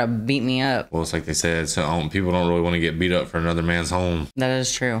them try to beat me up. Well, it's like they said, so people don't really want to get beat up for another man's home. That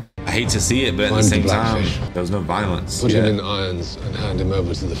is true. I hate to see it, but at the same time, there was no violence. Put him in irons and hand him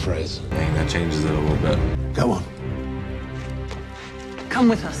over to the Freys. Dang, that changes it a little bit. Go on. Come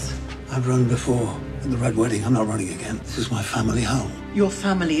with us. I've run before. At the Red Wedding, I'm not running again. This is my family home. Your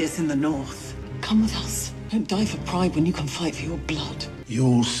family is in the north. Come with us. Don't die for pride when you can fight for your blood.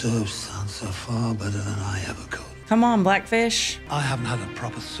 You'll serve Sansa far better than I ever could. Come on, Blackfish. I haven't had a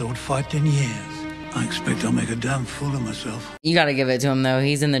proper sword fight in years. I expect I'll make a damn fool of myself. You gotta give it to him, though.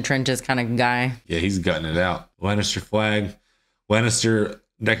 He's in the trenches kind of guy. Yeah, he's gutting it out. Lannister flag. Lannister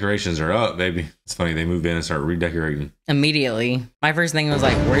decorations are up, baby. It's funny, they move in and start redecorating. Immediately. My first thing was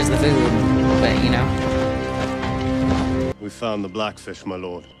like, where's the food? But, We found the Blackfish, my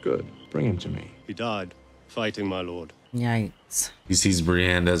lord. Good. Bring him to me. He died fighting, my lord. Yikes. He sees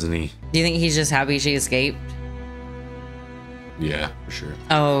Brienne, doesn't he? Do you think he's just happy she escaped? Yeah, for sure.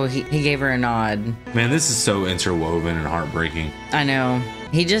 Oh, he gave her a nod. Man, this is so interwoven and heartbreaking. I know.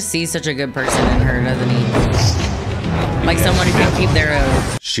 He just sees such a good person in her, doesn't he? Like someone who can keep their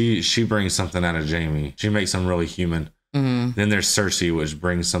oath. She brings something out of Jamie. She makes him really human. Mm-hmm. Then there's Cersei, which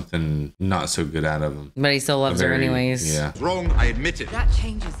brings something not so good out of him. But he still loves her anyways. Yeah. Wrong, I admit it. That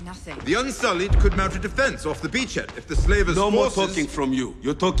changes nothing. The Unsullied could mount a defense off the beachhead if the slavers' No more forces... talking from you.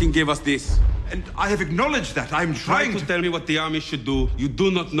 Your talking gave us this. And I have acknowledged that. I'm trying to tell me what the army should do. You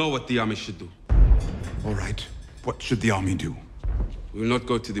do not know what the army should do. All right. What should the army do? We will not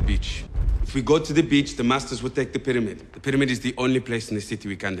go to the beach. If we go to the beach, the masters will take the pyramid. The pyramid is the only place in the city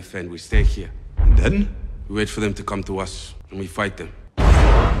we can defend. We stay here. And then? We wait for them to come to us, and we fight them.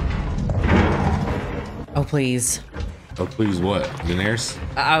 Oh, please. Oh, please what? Daenerys?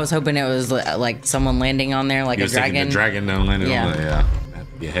 I was hoping it was like someone landing on there, like a dragon. The dragon don't land on there, yeah.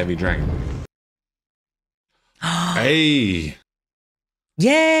 That'd be a heavy dragon. Hey!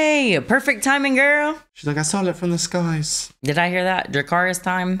 Yay! Perfect timing, girl. She's like, I saw it from the skies. Did I hear that? Dracarys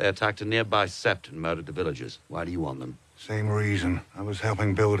time? They attacked a nearby sept and murdered the villagers. Why do you want them? Same reason. I was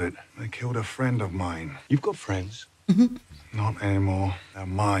helping build it. They killed a friend of mine. You've got friends? Not anymore. They're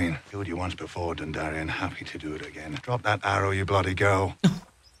mine. Killed you once before, Dondarrion. Happy to do it again. Drop that arrow, you bloody girl.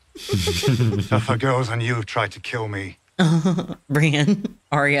 Tougher girls than you've tried to kill me. Brienne,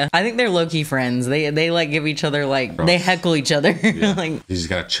 Arya. I think they're low-key friends. They like give each other like they heckle each other. Yeah. Like you just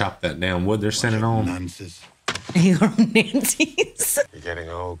gotta chop that down wood they're sending on. Nancy's. You got Nancy's. You're getting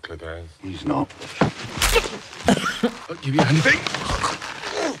old, Clegane. He's not. I'll give you anything.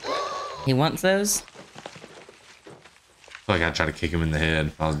 He wants those. I feel like I'd try to kick him in the head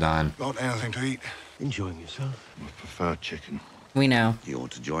if I was dying. Got anything to eat? Enjoying yourself? I prefer chicken. We know. You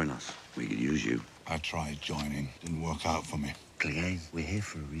ought to join us. We could use you. I tried joining. Didn't work out for me. Clegane, we're here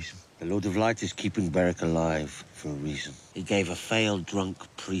for a reason. The Lord of Light is keeping Beric alive for a reason. He gave a failed drunk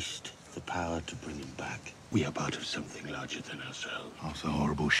priest the power to bring him back. We are part of something larger than ourselves. Half the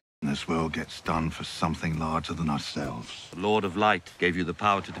horrible shit in this world gets done for something larger than ourselves. The Lord of Light gave you the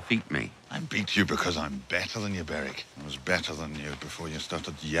power to defeat me. I beat you because I'm better than you, Beric. I was better than you before you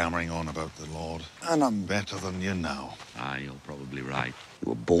started yammering on about the Lord. And I'm better than you now. Ah, you're probably right. You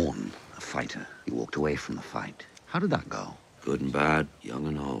were born a fighter. You walked away from the fight. How did that go? Good and bad, young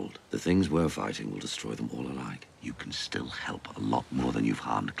and old. The things we're fighting will destroy them all alike. You can still help a lot more than you've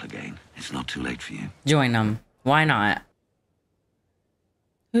harmed, Clegane. It's not too late for you. Join them. Why not?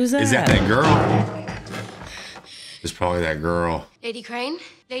 Who's that? Is that girl? It's probably that girl. Lady Crane?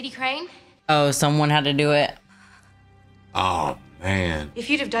 Lady Crane? Oh, someone had to do it. Oh, man. If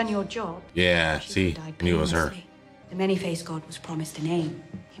you'd have done your job, Yeah, see, I knew it was her. the many-faced god was promised a name.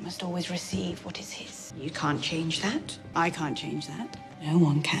 He must always receive what is his. You can't change that. I can't change that. No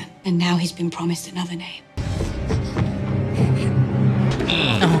one can. And now he's been promised another name.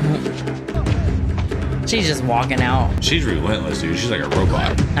 She's just walking out. She's relentless, dude. She's like a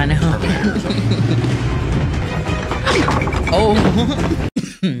robot. I know. Oh.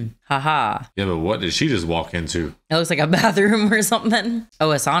 Haha. Yeah, but what did she just walk into? It looks like a bathroom or something.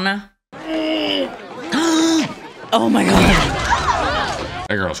 Oh, a sauna. Oh my god.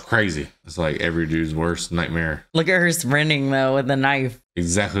 That girl's crazy. It's like every dude's worst nightmare. Look at her sprinting though with the knife.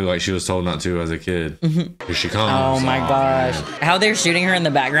 Exactly like she was told not to as a kid. Here she comes. Oh my gosh. Man. How they're shooting her in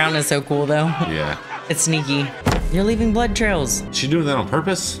the background is so cool though. Yeah. It's sneaky. You're leaving blood trails. She doing that on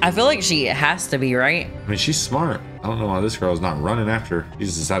purpose? I feel like she has to be, right? I mean, she's smart. I don't know why this girl's not running after her. She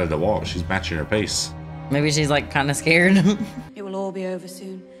just decided to walk. She's matching her pace. Maybe she's like kind of scared. It will all be over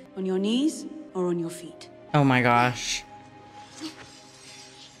soon. On your knees or on your feet. Oh my gosh.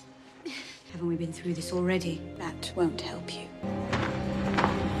 Haven't we been through this already? That won't help you.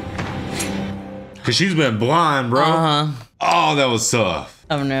 Cause she's been blind, bro. Oh, that was tough.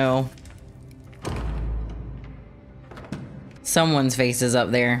 Oh no. Someone's face is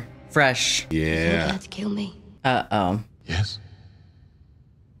up there. Fresh. Yeah. To kill me. Uh-oh. Yes.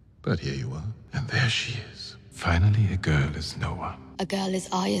 But here you are. And there she is. Finally, a girl is no one. A girl is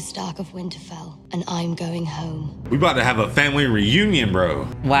Arya Stark of Winterfell, and I'm going home. We about to have a family reunion, bro.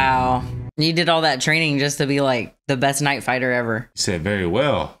 Wow. You did all that training just to be like the best night fighter ever. You said very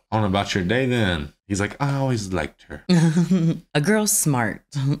well. On about your day then. He's like, I always liked her. A girl's smart.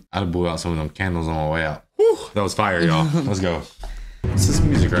 I blew out some of them candles on my way out. Whew, that was fire, y'all. Let's go. What's this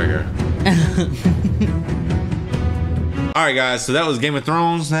music right here? All right, guys. So that was Game of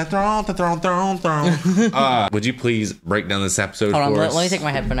Thrones. The throne. Would you please break down this episode Hold on, for us? let me take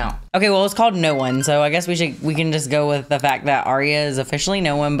my headphone out. Okay, well, it's called No One, so I guess we can just go with the fact that Arya is officially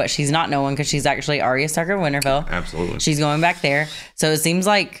No One, but she's not No One because she's actually Arya Stark of Winterfell. Absolutely. She's going back there, so it seems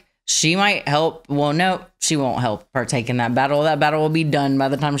like she might help. Well, no, she won't help partake in that battle. That battle will be done by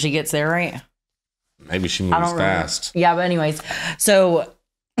the time she gets there, right? Maybe she moves fast. Yeah, but anyways, so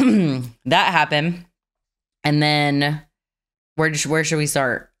that happened, and then where should we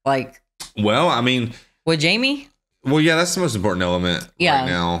start? Like, well, I mean, with Jaime. Well, yeah, that's the most important element right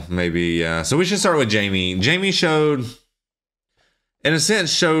now. Maybe, yeah. So we should start with Jaime. Jaime showed, in a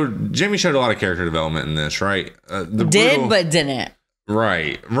sense, Jaime showed a lot of character development in this, right? But didn't.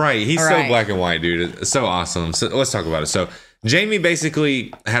 Right. He's so black and white, dude. It's so awesome. So let's talk about it. So Jaime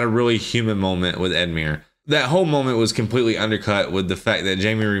basically had a really human moment with Edmure. That whole moment was completely undercut with the fact that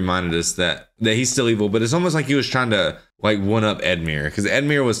Jaime reminded us that he's still evil, but it's almost like he was trying to like one up Edmure, because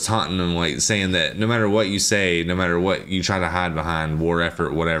Edmure was taunting him, like saying that no matter what you say, no matter what you try to hide behind, war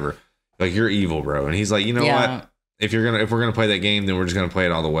effort, whatever, like you're evil, bro. And he's like, you know what? If we're gonna play that game, then we're just gonna play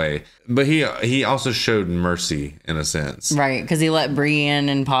it all the way. But he also showed mercy in a sense, right? Because he let Bree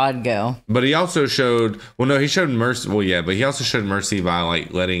and Pod go. But he also showed, he showed mercy. Well, yeah, but he also showed mercy by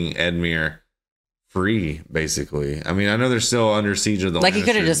like letting Edmure free, basically. I mean, I know they're still under siege of the Like he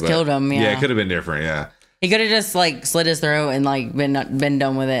could have just killed him. Yeah, it could have been different. Yeah, he could have just like slit his throat and like been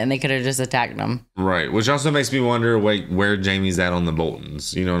done with it, and they could have just attacked him. Right, which also makes me wonder where Jaime's at on the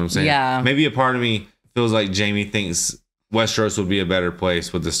Boltons. You know what I'm saying? Yeah. Maybe a part of me feels like Jaime thinks Westeros would be a better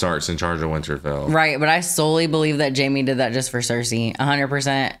place with the Starks in charge of Winterfell. Right, but I solely believe that Jaime did that just for Cersei,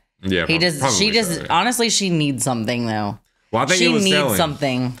 100%. Yeah, he does. She just honestly, she needs something though. Well, I think she it was needs selling.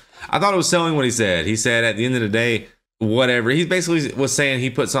 something. I thought it was selling what he said. He said at the end of the day, whatever. He basically was saying he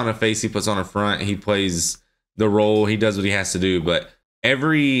puts on a face, he puts on a front, he plays the role, he does what he has to do. But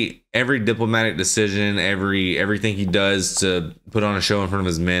every diplomatic decision, everything he does to put on a show in front of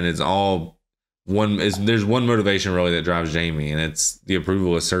his men, it's all there's one motivation really that drives Jaime, and it's the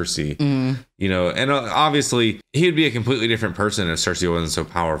approval of Cersei. You know, and obviously he would be a completely different person if Cersei wasn't so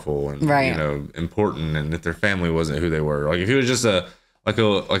powerful and you know, important, and if their family wasn't who they were. Like if he was just a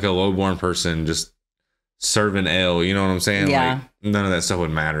lowborn person just serving ale, you know what I'm saying? Yeah. Like none of that stuff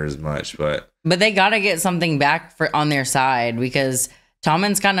would matter as much. But they gotta get something back on their side, because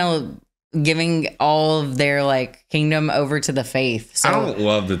Tommen's kind of giving all of their like kingdom over to the faith. So I don't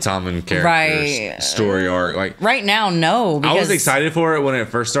love the Tommen character's story arc. Like right now, no. I was excited for it when it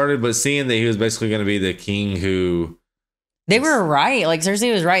first started, but seeing that he was basically going to be the king who... They were right. Like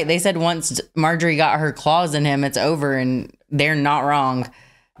Cersei was right. They said once Marjorie got her claws in him, it's over, and they're not wrong.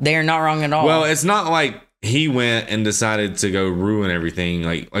 They're not wrong at all. Well, it's not like he went and decided to go ruin everything.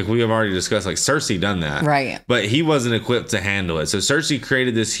 Like we have already discussed, like Cersei done that. Right. But he wasn't equipped to handle it. So Cersei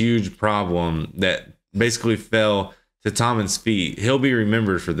created this huge problem that basically fell to Tommen's feet. He'll be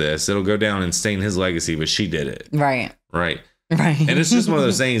remembered for this. It'll go down and stain his legacy, but she did it. Right. Right. Right. And it's just one of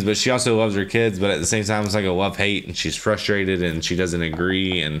those things, but she also loves her kids, but at the same time, it's like a love-hate, and she's frustrated and she doesn't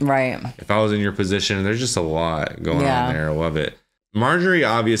agree. And right. If I was in your position, there's just a lot going on there. I love it. Marjorie,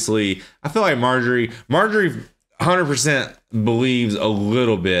 obviously, I feel like Marjorie 100% believes a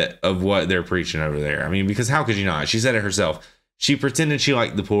little bit of what they're preaching over there. I mean, because how could you not? She said it herself. She pretended she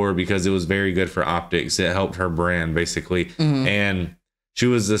liked the poor because it was very good for optics. It helped her brand, basically. Mm-hmm. And she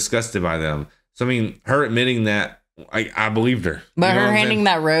was disgusted by them. So, I mean, her admitting that, I believed her. But her handing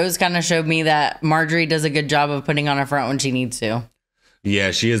that rose kind of showed me that Marjorie does a good job of putting on a front when she needs to. Yeah,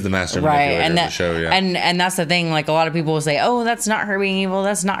 she is the master manipulator and of the show. Yeah, and that's the thing. Like, a lot of people will say, "Oh, that's not her being evil.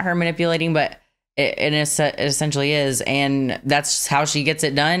 That's not her manipulating," but it essentially is, and that's how she gets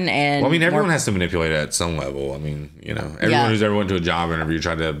it done. And well, I mean, everyone has to manipulate at some level. I mean, you know, everyone who's ever went to a job interview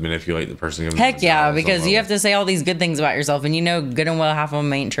tried to manipulate the person. Heck yeah, because you have to say all these good things about yourself, and you know good and well half of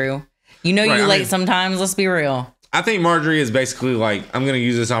them ain't true. You know, you're late sometimes. Let's be real. I think Marjorie is basically like, I'm going to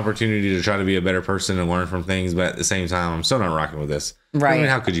use this opportunity to try to be a better person and learn from things, but at the same time, I'm still not rocking with this. Right. I mean,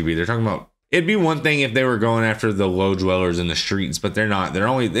 how could you be? They're talking about, it'd be one thing if they were going after the low dwellers in the streets, but they're not. They're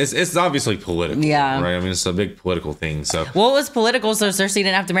only, it's obviously political. Yeah. Right. I mean, it's a big political thing. So, well, it was political, so Cersei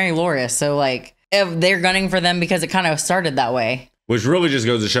didn't have to marry Loras. So, like, if they're gunning for them because it kind of started that way. Which really just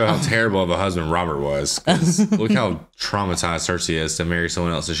goes to show how terrible of a husband Robert was. 'Cause look how traumatized Cersei is to marry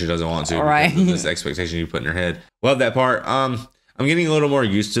someone else that she doesn't want to. Right. Because of this expectation you put in her head. Love that part. I'm getting a little more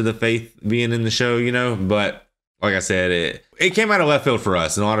used to the faith being in the show, you know, but like I said, it came out of left field for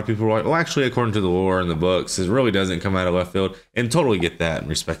us. And a lot of people were like, well, actually, according to the lore and the books, it really doesn't come out of left field. And totally get that and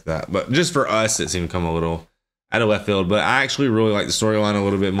respect that. But just for us, it seemed to come a little out of left field, but I actually really like the storyline a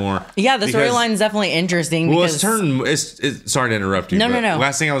little bit more. Yeah, the storyline is definitely interesting. Well, because it's sorry to interrupt you. No.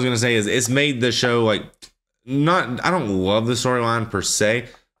 Last thing I was going to say is it's made the show like I don't love the storyline per se,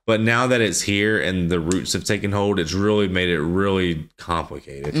 but now that it's here and the roots have taken hold, it's really made it really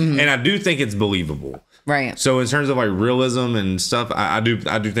complicated. Mm-hmm. And I do think it's believable. Right. So in terms of like realism and stuff, I do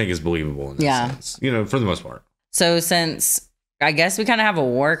think it's believable in that sense, you know, for the most part. So since I guess we kind of have a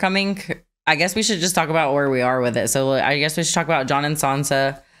war coming, I guess we should just talk about where we are with it. So I guess we should talk about Jon and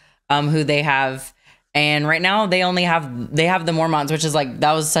Sansa, who they have. And right now they have the Mormonts, which is like,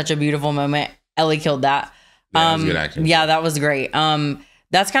 that was such a beautiful moment. Ellie killed that. That was good acting. Yeah, that was great.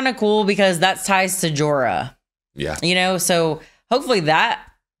 That's kind of cool because that ties to Jorah. Yeah. You know, so hopefully that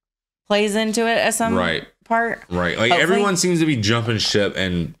plays into it at some part. Right. Like everyone seems to be jumping ship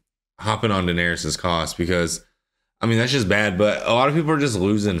and hopping on Daenerys' cost because I mean, that's just bad, but a lot of people are just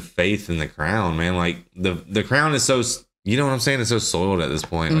losing faith in the crown, man. Like the crown is so, you know what I'm saying? It's so soiled at this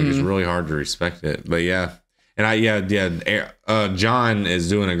point. Like it's really hard to respect it. But yeah. And Jon is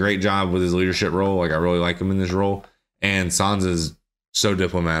doing a great job with his leadership role. Like I really like him in this role. And Sansa's so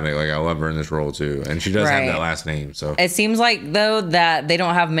diplomatic. Like I love her in this role too. And she does have that last name. So it seems like though that they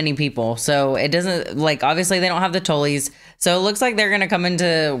don't have many people. So it doesn't like, obviously they don't have the Tullys. So it looks like they're going to come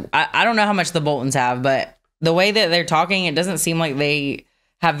into, I don't know how much the Boltons have, but the way that they're talking, it doesn't seem like they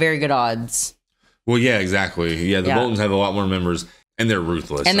have very good odds. Well, yeah, exactly. Yeah, the Boltons have a lot more members, and they're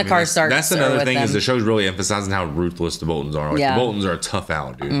ruthless. And the Karstarks. That's another thing is the show's really emphasizing how ruthless the Boltons are. Like the Boltons are a tough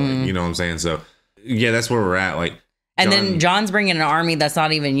out, dude. Like, you know what I'm saying? So yeah, that's where we're at. Like, and then Jon's bringing an army that's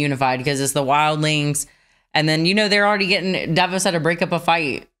not even unified because it's the wildlings, and then you know they're already getting Davos had to break up a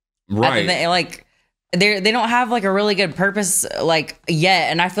fight, right? Like. They don't have like a really good purpose like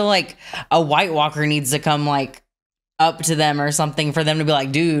yet, and I feel like a White Walker needs to come like up to them or something for them to be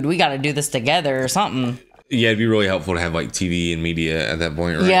like, dude, we got to do this together or something. Yeah, it'd be really helpful to have like TV and media at that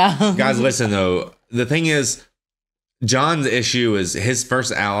point, right? Yeah. Guys, listen though, the thing is, Jon's issue is his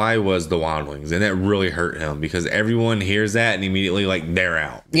first ally was the wildlings, and that really hurt him because everyone hears that and immediately like they're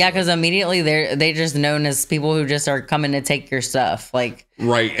out. Yeah, because immediately they just known as people who just are coming to take your stuff. Like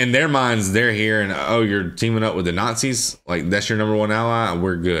right in their minds, they're here and oh, you're teaming up with the Nazis. Like that's your number one ally.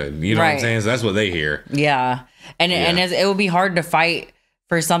 We're good. You know what I'm saying? So that's what they hear. Yeah, and it would be hard to fight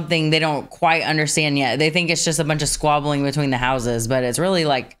for something they don't quite understand yet. They think it's just a bunch of squabbling between the houses, but it's really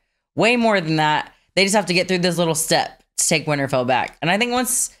like way more than that. They just have to get through this little step to take Winterfell back. And I think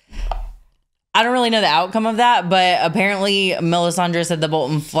I don't really know the outcome of that, but apparently Melisandre said the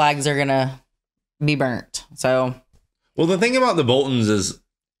Bolton flags are going to be burnt. So, well, the thing about the Boltons is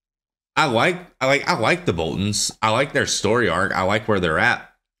I like the Boltons. I like their story arc. I like where they're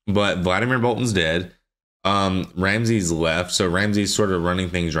at, but Vladimir Bolton's dead. Ramsay's left. So Ramsay's sort of running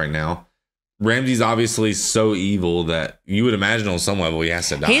things right now. Ramsay's obviously so evil that you would imagine on some level he has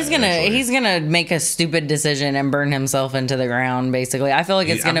to die. He's gonna make a stupid decision and burn himself into the ground. Basically, I feel like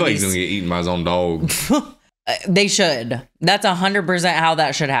he's gonna get eaten by his own dog. They should. That's 100% how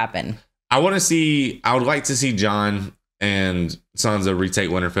that should happen. I would like to see Jon and Sansa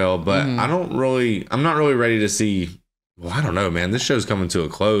retake Winterfell, but I'm not really ready to see. Well, I don't know, man. This show's coming to a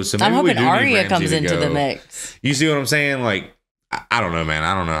close, so maybe I'm hoping we do Arya need comes Ramsay into to the go. mix. You see what I'm saying? Like, I don't know, man.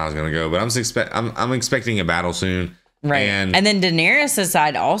 I don't know how it's gonna go, but I'm expecting a battle soon. Right. And then Daenerys'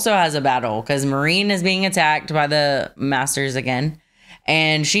 side also has a battle because Meereen is being attacked by the Masters again.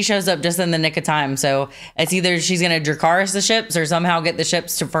 And she shows up just in the nick of time. So it's either she's going to Dracarys the ships or somehow get the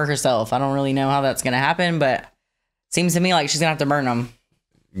ships for herself. I don't really know how that's going to happen, but it seems to me like she's going to have to burn them.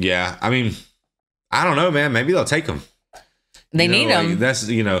 Yeah. I mean, I don't know, man. Maybe they'll take them. They need them. That's,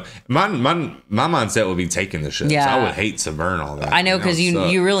 my mindset would be taking the ships. Yeah. I would hate to burn all that. I know, because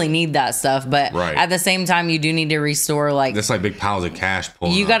you really need that stuff. But at the same time, you do need to restore, like... That's like big piles of cash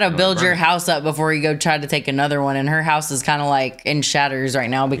pulling. You got to build your house up before you go try to take another one. And her house is kind of like in shatters right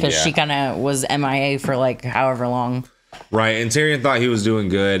now because she kind of was MIA for like however long. Right. And Tyrion thought he was doing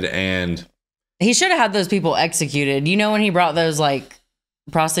good, and... He should have had those people executed. You know when he brought those, like...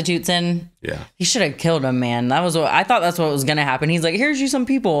 prostitutes in, he should have killed them, man. That was what I thought. That's what was gonna happen. He's like, here's you some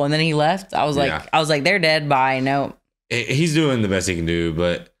people, and then he left. I was like, they're dead. Bye. No, he's doing the best he can do,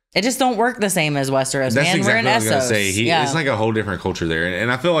 but it just don't work the same as Westeros. That's man. exactly We're in what I was gonna Essos. say. It's like a whole different culture there,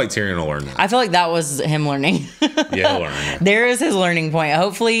 and I feel like Tyrion will learn that. I feel like that was him learning. He'll learn. Yeah. There is his learning point.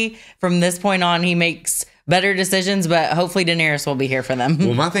 Hopefully, from this point on, he makes better decisions, but hopefully Daenerys will be here for them.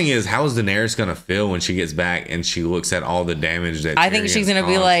 Well, my thing is, how is Daenerys gonna feel when she gets back and she looks at all the damage that I think she's gonna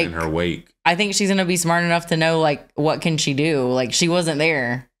be like in her wake? I think she's gonna be smart enough to know like what can she do. Like she wasn't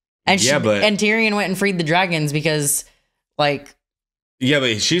there, and and Tyrion went and freed the dragons because like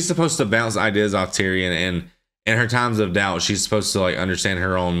but she's supposed to bounce ideas off Tyrion, and in her times of doubt, she's supposed to like understand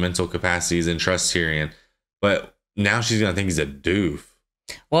her own mental capacities and trust Tyrion. But now she's gonna think he's a doof.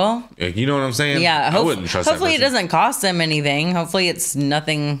 Well, you know what I'm saying? Yeah. I wouldn't trust hopefully that it doesn't cost them anything. Hopefully it's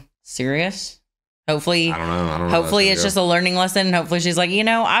nothing serious. Hopefully, I don't know. Hopefully it's just a learning lesson. Hopefully she's like,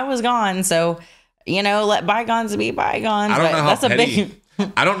 I was gone. So, let bygones be bygones. I don't know how that's petty.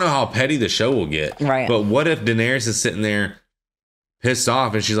 I don't know how petty the show will get. Right. But what if Daenerys is sitting there pissed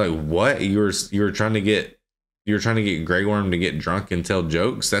off and she's like, what? You were trying to get Grey Worm to get drunk and tell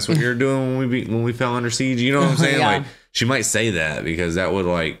jokes. That's what you're doing when we fell under siege. You know what I'm saying? Yeah. Like she might say that because that would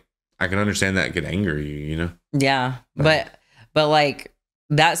I can understand that could anger you, Yeah. But like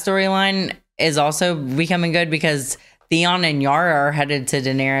that storyline is also becoming good because Theon and Yara are headed to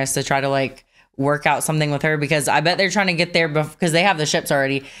Daenerys to try to work out something with her because I bet they're trying to get there because they have the ships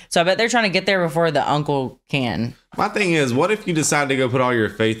already. So I bet they're trying to get there before the uncle can. My thing is, what if you decide to go put all your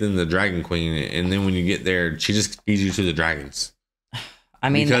faith in the Dragon Queen and then when you get there, she just feeds you to the dragons? I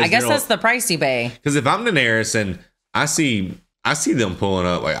mean, because I guess that's the price you pay. Because if I'm Daenerys and I see them pulling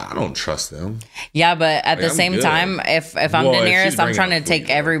up, I don't trust them. Yeah, but at the same time, if I'm Daenerys, I'm trying to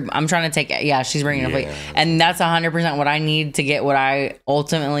take she's bringing a fleet. And that's 100% what I need to get what I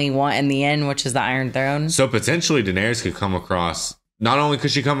ultimately want in the end, which is the Iron Throne. So potentially Daenerys could come across, not only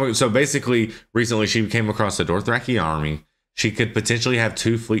could she so basically recently she came across the Dothraki army. She could potentially have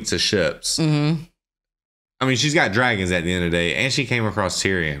 2 fleets of ships. Mm-hmm. I mean, she's got dragons at the end of the day, and she came across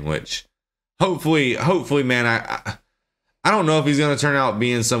Tyrion, which hopefully, man, I don't know if he's going to turn out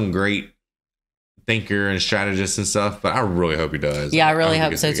being some great thinker and strategist and stuff, but I really hope he does. Yeah, I really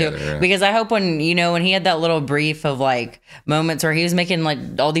hope so too. Yeah. Because I hope when he had that little brief of moments where he was making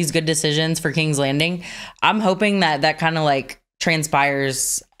all these good decisions for King's Landing, I'm hoping that kind of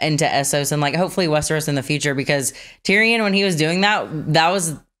transpires into Essos and hopefully Westeros in the future, because Tyrion, when he was doing that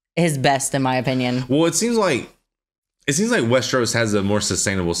was his best in my opinion. Well, it seems like Westeros has a more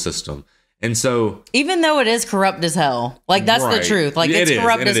sustainable system. And so, even though it is corrupt as hell, that's the truth. It's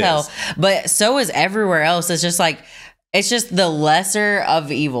corrupt as hell, but so is everywhere else. It's just it's just the lesser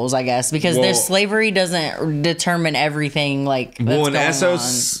of evils, I guess, because their slavery doesn't determine everything. In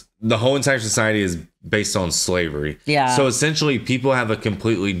Essos, the whole entire society is based on slavery. Yeah. So essentially, people have a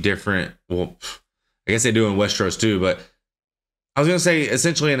completely different. Well, I guess they do in Westeros too, but I was gonna say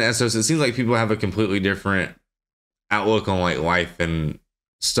essentially in Essos, it seems like people have a completely different outlook on life and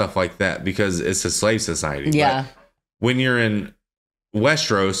stuff like that because it's a slave society. Yeah. But when you're in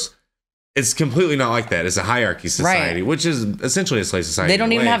Westeros, it's completely not like that. It's a hierarchy society, which is essentially a slave society. They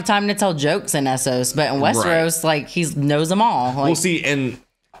don't even have time to tell jokes in Essos, but in Westeros, he knows them all. We'll see. In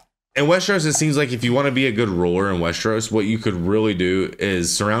Westeros, it seems like if you want to be a good ruler in Westeros, what you could really do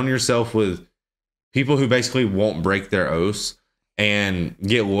is surround yourself with people who basically won't break their oaths and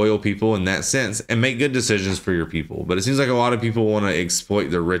get loyal people in that sense and make good decisions for your people. But it seems like a lot of people want to exploit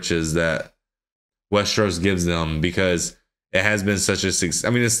the riches that Westeros gives them because it has been such a success.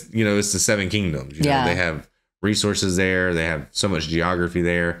 I mean, it's, you know, it's the Seven Kingdoms. You know, they have resources there. They have so much geography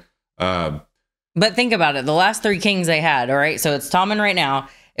there. But think about it. The last 3 kings they had, all right? So it's Tommen right now.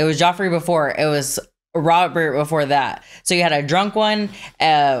 It was Joffrey before. It was Robert before that. So you had a drunk one,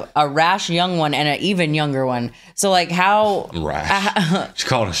 a rash young one, and an even younger one. So like how rash?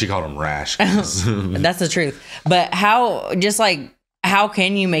 She called him rash. That's the truth. But how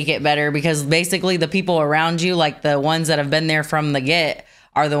can you make it better? Because basically the people around you, like the ones that have been there from the get,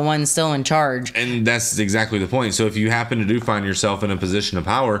 are the ones still in charge. And that's exactly the point. So if you happen to find yourself in a position of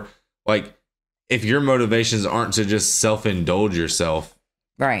power, like if your motivations aren't to just self-indulge yourself,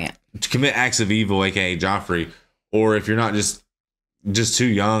 right, to commit acts of evil, aka Joffrey, or if you're not just too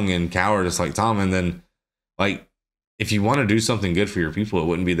young and cowardice like Tommen, then like if you want to do something good for your people, it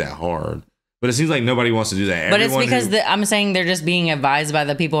wouldn't be that hard. But it seems like nobody wants to do that. But it's because I'm saying they're just being advised by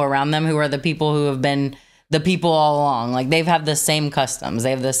the people around them who are the people who have been the people all along. Like they've had the same customs.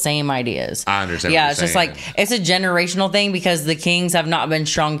 They have the same ideas. I understand. Yeah, it's just like it's a generational thing because the kings have not been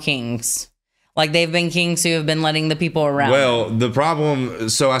strong kings. Like they've been kings who have been letting the people around. Well, the problem,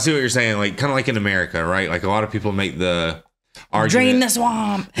 so I see what you're saying, like kind of like in America, right? Like a lot of people make the argument, drain the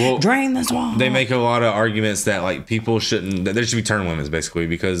swamp. Well, drain the swamp. They make a lot of arguments that like people shouldn't, that there should be term limits basically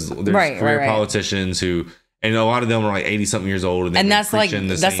because there's career politicians who, and a lot of them are like 80 something years old and that's like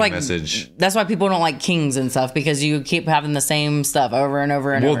message. That's why people don't like kings and stuff because you keep having the same stuff over and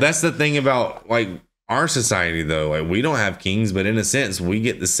over and over. Well, that's the thing about like our society though. Like we don't have kings, but in a sense we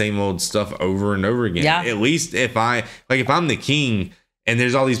get the same old stuff over and over again. Yeah. At least if I'm the king and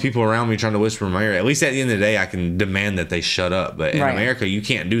there's all these people around me trying to whisper in my ear, at least at the end of the day I can demand that they shut up. But in America you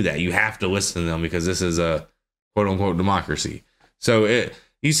can't do that. You have to listen to them because this is a quote unquote democracy. So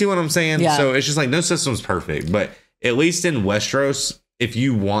you see what I'm saying? Yeah. So it's just like no system's perfect, but at least in Westeros, if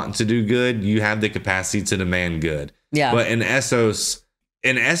you want to do good, you have the capacity to demand good. Yeah. But in Essos,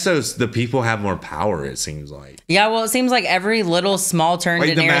 the people have more power, it seems like. Yeah, well, it seems like every little small turn like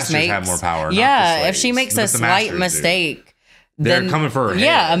Daenerys makes have more power. Yeah, if she makes a slight mistake, they're coming for her head.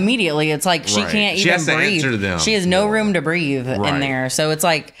 Yeah, immediately. It's like she can't she even has to breathe. answer to them. She has no room to breathe in there. So it's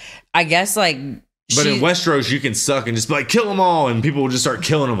like, I guess like. But in Westeros, you can suck and just be like, kill them all. And people will just start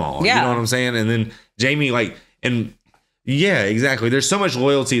killing them all. Yeah. You know what I'm saying? And then Jaime, yeah, exactly. There's so much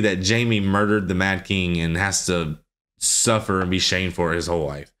loyalty that Jaime murdered the Mad King and has to suffer and be shamed for his whole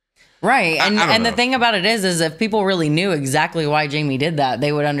life. Right. And the thing about it is if people really knew exactly why Jaime did that,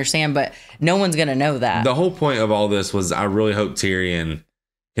 they would understand. But no one's going to know that. The whole point of all this was I really hope Tyrion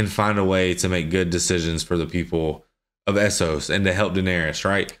can find a way to make good decisions for the people of Essos and to help Daenerys,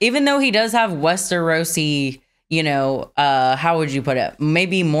 right? Even though he does have Westerosi, how would you put it?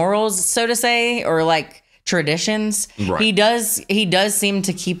 Maybe morals, so to say, or like traditions. Right. He does seem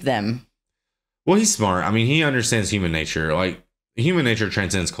to keep them. Well, he's smart. I mean, he understands human nature. Like human nature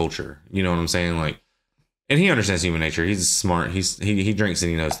transcends culture. You know what I'm saying? Like, and he understands human nature. He's smart. He drinks and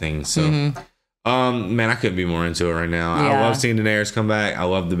he knows things. So, man, I couldn't be more into it right now. Yeah. I love seeing Daenerys come back. I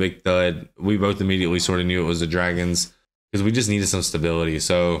love the big thud. We both immediately sort of knew it was the dragons because we just needed some stability.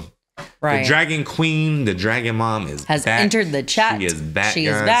 So, the dragon queen, the dragon mom has back. Entered the chat. She is back. She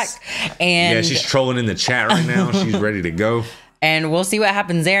is back. And yeah, she's trolling in the chat right now. She's ready to go. And we'll see what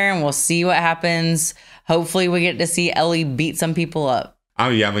happens there, and we'll see what happens. Hopefully, we get to see Ellie beat some people up. Oh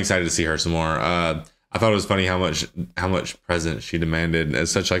yeah, I'm excited to see her some more. I thought it was funny how much present she demanded as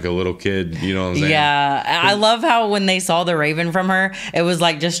such like a little kid. You know what I'm saying? Yeah, I love how when they saw the raven from her, it was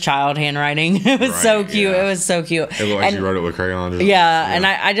like just child handwriting. It was so cute. Yeah. It was so cute. It looked like she wrote it with crayons. Yeah, and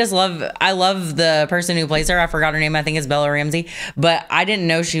I just love the person who plays her. I forgot her name. I think it's Bella Ramsey. But I didn't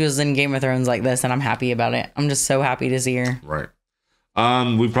know she was in Game of Thrones like this, and I'm happy about it. I'm just so happy to see her. Right.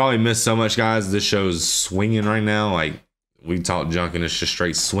 We probably missed so much, guys. This show's swinging right now. Like we talk junk and it's just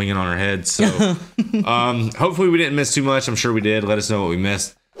straight swinging on our heads. So hopefully we didn't miss too much. I'm sure we did. Let us know what we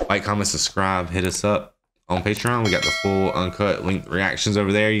missed. Like, comment, subscribe, hit us up on Patreon. We got the full uncut linked reactions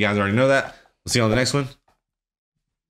over there. You guys already know that. We'll see you on the next one.